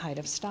considered the height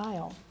of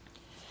style.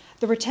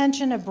 The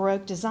retention of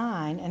Baroque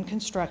design and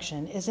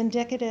construction is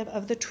indicative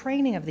of the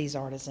training of these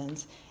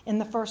artisans in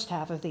the first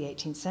half of the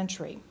 18th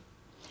century.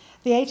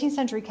 The 18th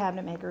century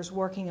cabinet makers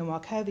working in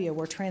Wachovia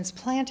were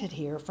transplanted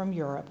here from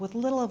Europe with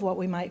little of what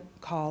we might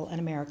call an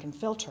American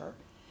filter.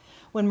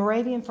 When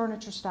Moravian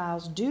furniture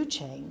styles do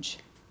change,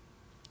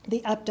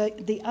 the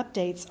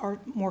updates are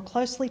more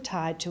closely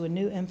tied to a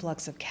new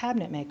influx of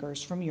cabinet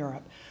makers from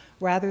Europe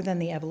rather than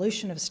the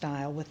evolution of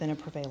style within a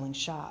prevailing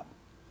shop.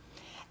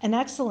 An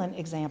excellent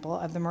example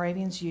of the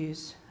Moravians'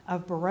 use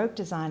of Baroque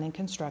design and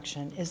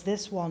construction is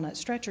this walnut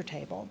stretcher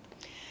table,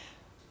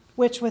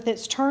 which with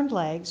its turned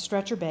legs,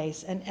 stretcher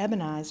base, and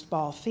ebonized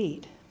ball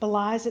feet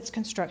belies its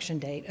construction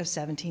date of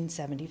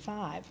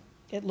 1775.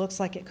 It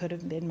looks like it could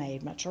have been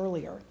made much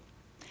earlier.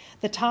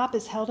 The top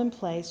is held in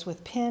place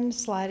with pinned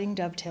sliding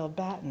dovetailed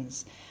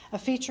battens, a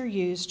feature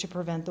used to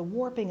prevent the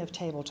warping of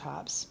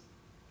tabletops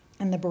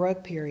in the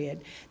Baroque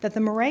period that the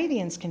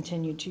Moravians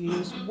continued to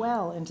use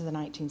well into the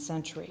 19th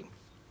century.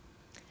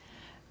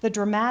 The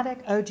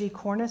dramatic ogee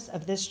cornice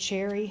of this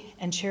cherry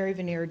and cherry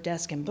veneered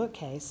desk and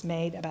bookcase,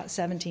 made about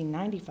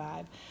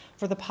 1795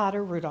 for the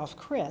potter Rudolf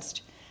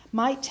Christ,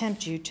 might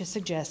tempt you to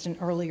suggest an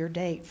earlier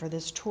date for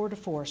this tour de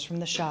force from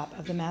the shop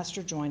of the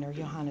master joiner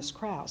Johannes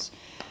Krauss,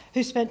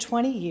 who spent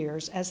 20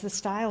 years as the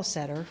style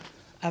setter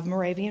of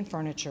Moravian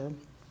furniture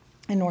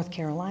in North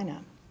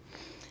Carolina.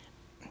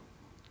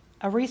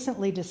 A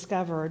recently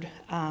discovered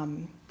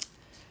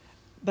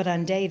but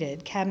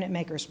undated cabinet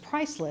maker's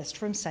price list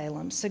from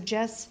Salem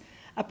suggests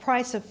a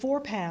price of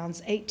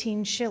 £4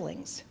 18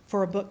 shillings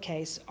for a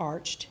bookcase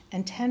arched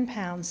and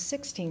 £10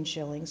 16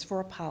 shillings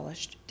for a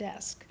polished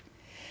desk.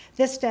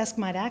 This desk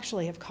might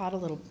actually have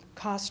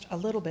cost a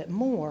little bit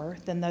more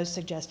than those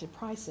suggested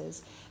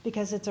prices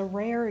because it's a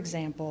rare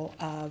example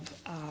of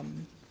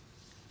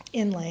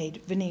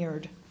inlaid,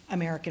 veneered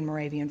American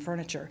Moravian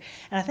furniture.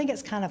 And I think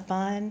it's kind of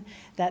fun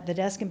that the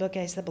desk and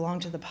bookcase that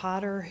belonged to the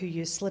potter who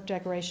used slip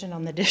decoration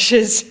on the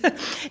dishes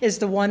is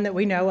the one that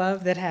we know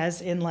of that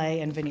has inlay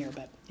and veneer.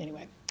 But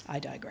anyway, I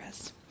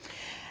digress.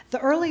 The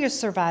earliest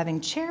surviving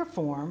chair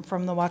form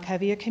from the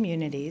Wachovia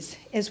communities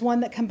is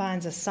one that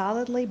combines a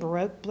solidly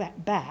Baroque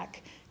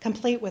back,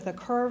 complete with a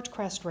curved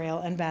crest rail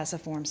and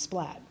vasiform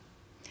splat.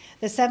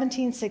 The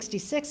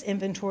 1766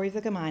 inventory of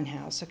the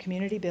Gemeinhaus, a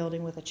community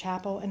building with a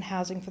chapel and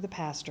housing for the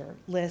pastor,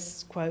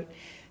 lists, quote,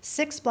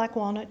 6 black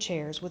walnut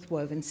chairs with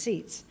woven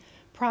seats,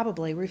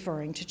 probably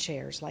referring to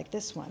chairs like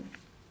this one.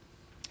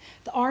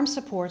 The arm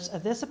supports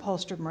of this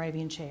upholstered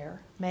Moravian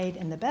chair, made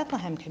in the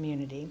Bethlehem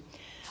community,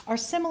 are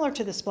similar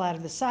to the splat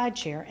of the side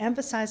chair,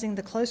 emphasizing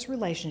the close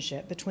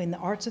relationship between the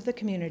arts of the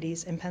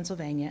communities in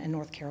Pennsylvania and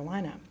North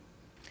Carolina.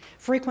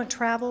 Frequent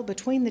travel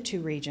between the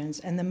two regions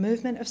and the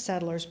movement of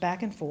settlers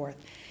back and forth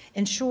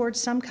ensured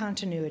some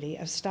continuity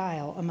of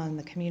style among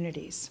the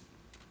communities.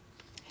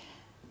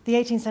 The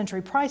 18th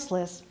century price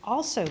list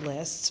also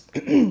lists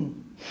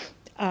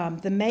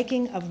the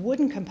making of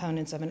wooden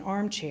components of an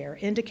armchair,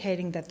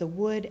 indicating that the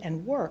wood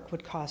and work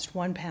would cost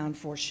 £1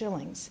 4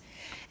 shillings.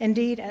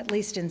 Indeed, at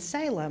least in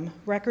Salem,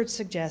 records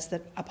suggest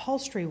that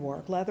upholstery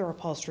work, leather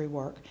upholstery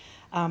work,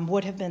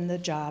 would have been the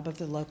job of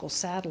the local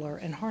saddler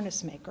and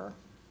harness maker.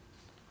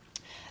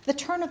 The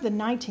turn of the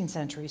 19th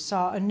century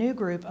saw a new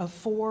group of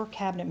 4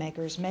 cabinet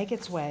makers make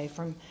its way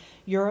from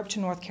Europe to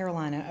North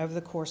Carolina over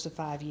the course of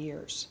 5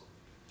 years.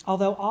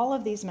 Although all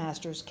of these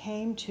masters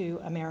came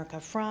to America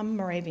from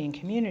Moravian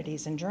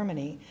communities in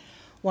Germany,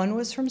 one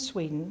was from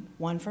Sweden,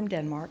 one from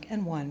Denmark,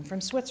 and one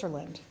from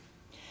Switzerland.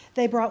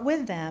 They brought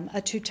with them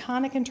a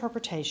Teutonic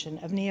interpretation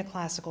of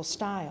neoclassical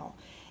style,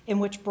 in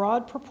which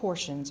broad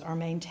proportions are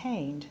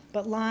maintained,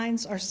 but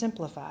lines are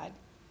simplified.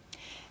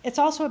 It's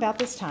also about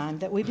this time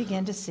that we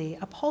begin to see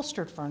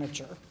upholstered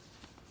furniture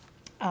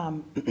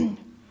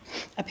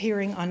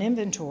appearing on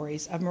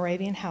inventories of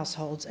Moravian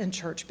households and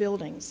church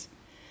buildings.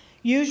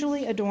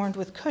 Usually adorned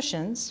with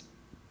cushions,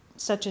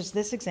 such as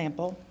this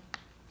example,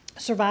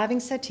 surviving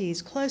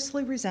settees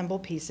closely resemble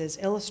pieces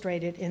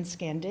illustrated in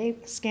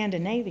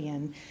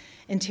Scandinavian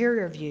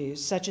interior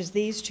views, such as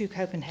these two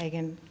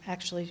Copenhagen,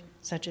 actually,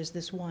 such as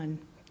this one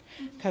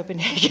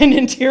Copenhagen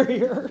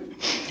interior,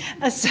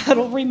 a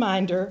subtle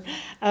reminder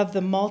of the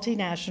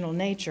multinational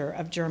nature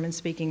of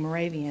German-speaking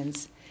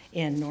Moravians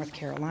in North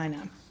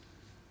Carolina.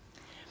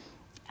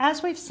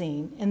 As we've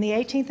seen, in the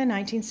 18th and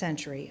 19th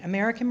century,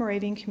 American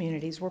Moravian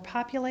communities were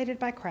populated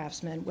by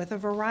craftsmen with a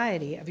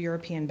variety of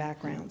European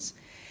backgrounds.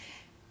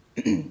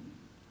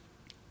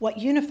 What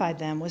unified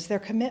them was their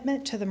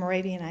commitment to the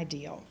Moravian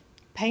ideal.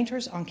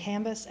 Painters on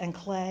canvas and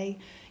clay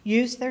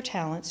used their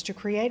talents to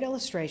create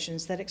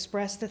illustrations that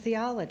express the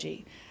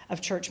theology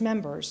of church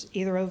members,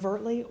 either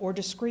overtly or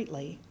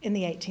discreetly, in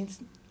the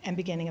 18th and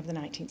beginning of the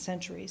 19th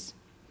centuries.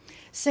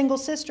 Single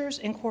sisters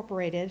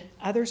incorporated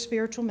other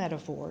spiritual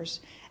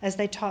metaphors as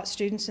they taught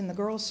students in the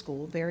girls'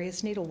 school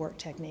various needlework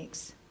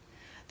techniques.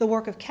 The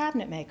work of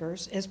cabinet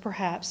makers is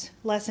perhaps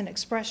less an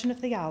expression of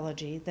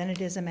theology than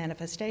it is a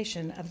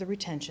manifestation of the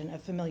retention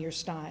of familiar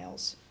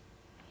styles.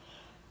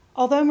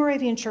 Although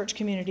Moravian church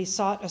communities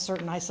sought a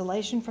certain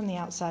isolation from the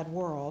outside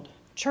world,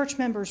 church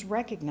members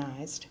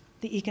recognized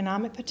the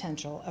economic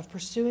potential of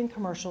pursuing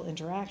commercial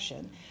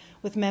interaction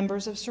with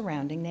members of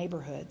surrounding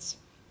neighborhoods.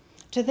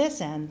 To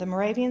this end, the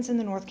Moravians in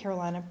the North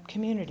Carolina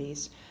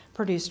communities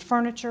produced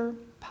furniture,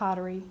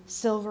 pottery,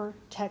 silver,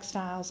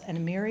 textiles, and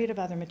a myriad of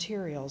other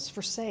materials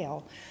for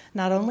sale,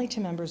 not only to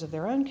members of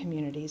their own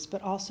communities,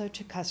 but also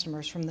to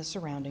customers from the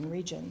surrounding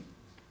region.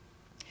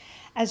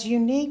 As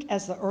unique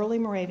as the early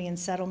Moravian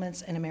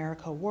settlements in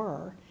America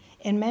were,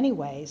 in many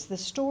ways, the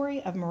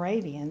story of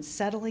Moravians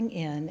settling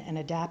in and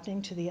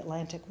adapting to the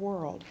Atlantic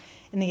world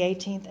in the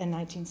 18th and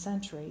 19th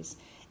centuries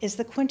is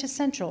the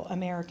quintessential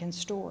American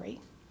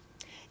story.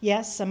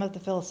 Yes, some of the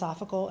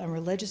philosophical and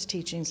religious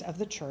teachings of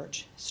the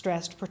church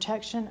stressed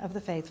protection of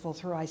the faithful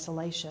through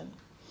isolation.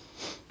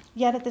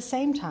 Yet at the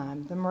same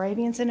time, the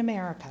Moravians in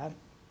America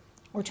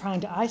were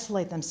trying to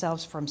isolate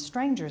themselves from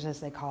strangers, as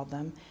they called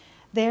them.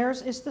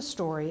 Theirs is the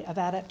story of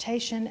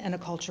adaptation and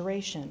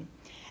acculturation,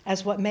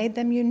 as what made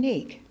them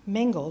unique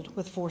mingled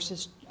with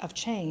forces of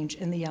change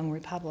in the young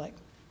republic.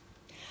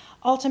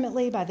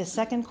 Ultimately, by the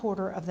second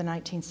quarter of the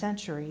 19th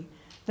century,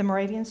 the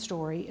Moravian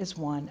story is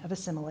one of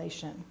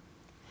assimilation.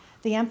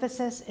 The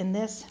emphasis in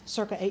this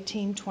circa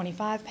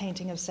 1825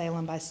 painting of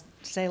Salem by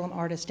Salem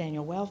artist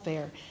Daniel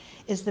Welfare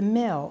is the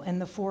mill in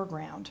the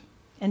foreground,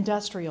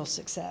 industrial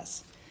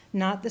success,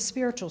 not the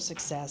spiritual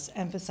success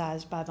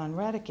emphasized by von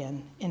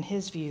Redicken in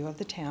his view of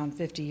the town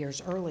 50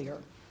 years earlier.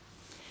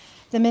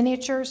 The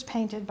miniatures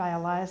painted by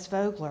Elias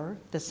Vogler,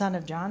 the son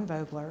of John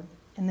Vogler,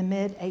 in the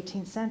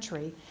mid-18th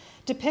century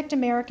depict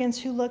Americans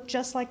who look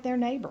just like their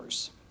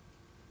neighbors,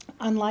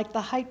 unlike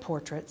the height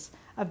portraits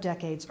of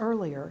decades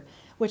earlier,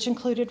 which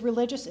included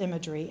religious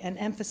imagery and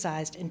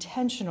emphasized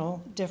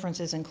intentional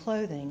differences in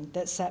clothing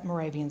that set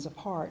Moravians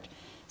apart,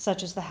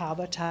 such as the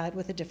hauba tied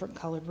with a different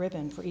colored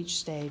ribbon for each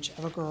stage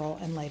of a girl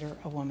and later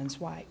a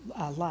woman's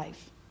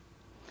life.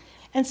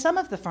 And some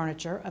of the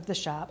furniture of the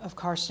shop of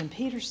Karsten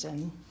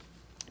Peterson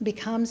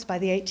becomes, by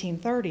the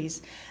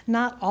 1830s,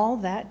 not all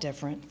that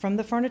different from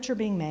the furniture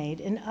being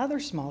made in other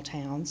small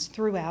towns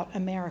throughout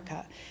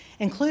America,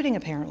 including,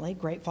 apparently,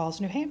 Great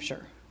Falls, New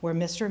Hampshire, where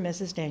Mr. and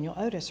Mrs. Daniel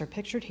Otis are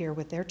pictured here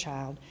with their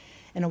child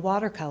in a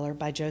watercolor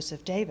by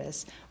Joseph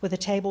Davis, with a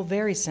table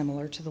very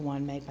similar to the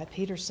one made by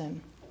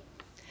Peterson.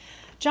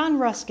 John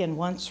Ruskin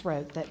once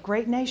wrote that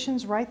great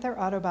nations write their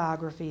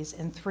autobiographies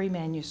in 3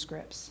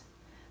 manuscripts: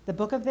 the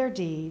book of their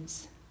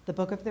deeds, the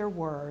book of their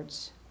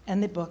words,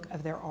 and the book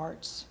of their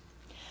arts.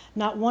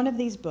 Not one of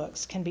these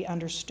books can be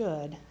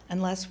understood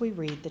unless we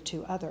read the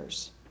 2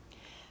 others.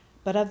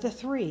 But of the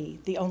 3,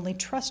 the only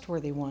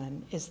trustworthy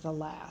one is the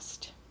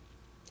last.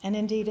 And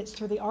indeed, it's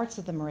through the arts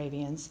of the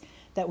Moravians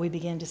that we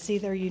begin to see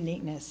their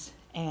uniqueness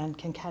and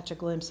can catch a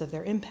glimpse of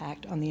their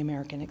impact on the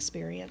American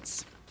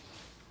experience.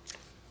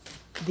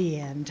 The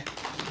end.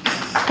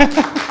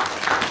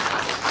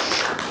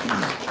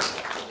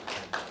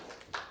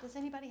 Does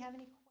anybody have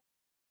any questions?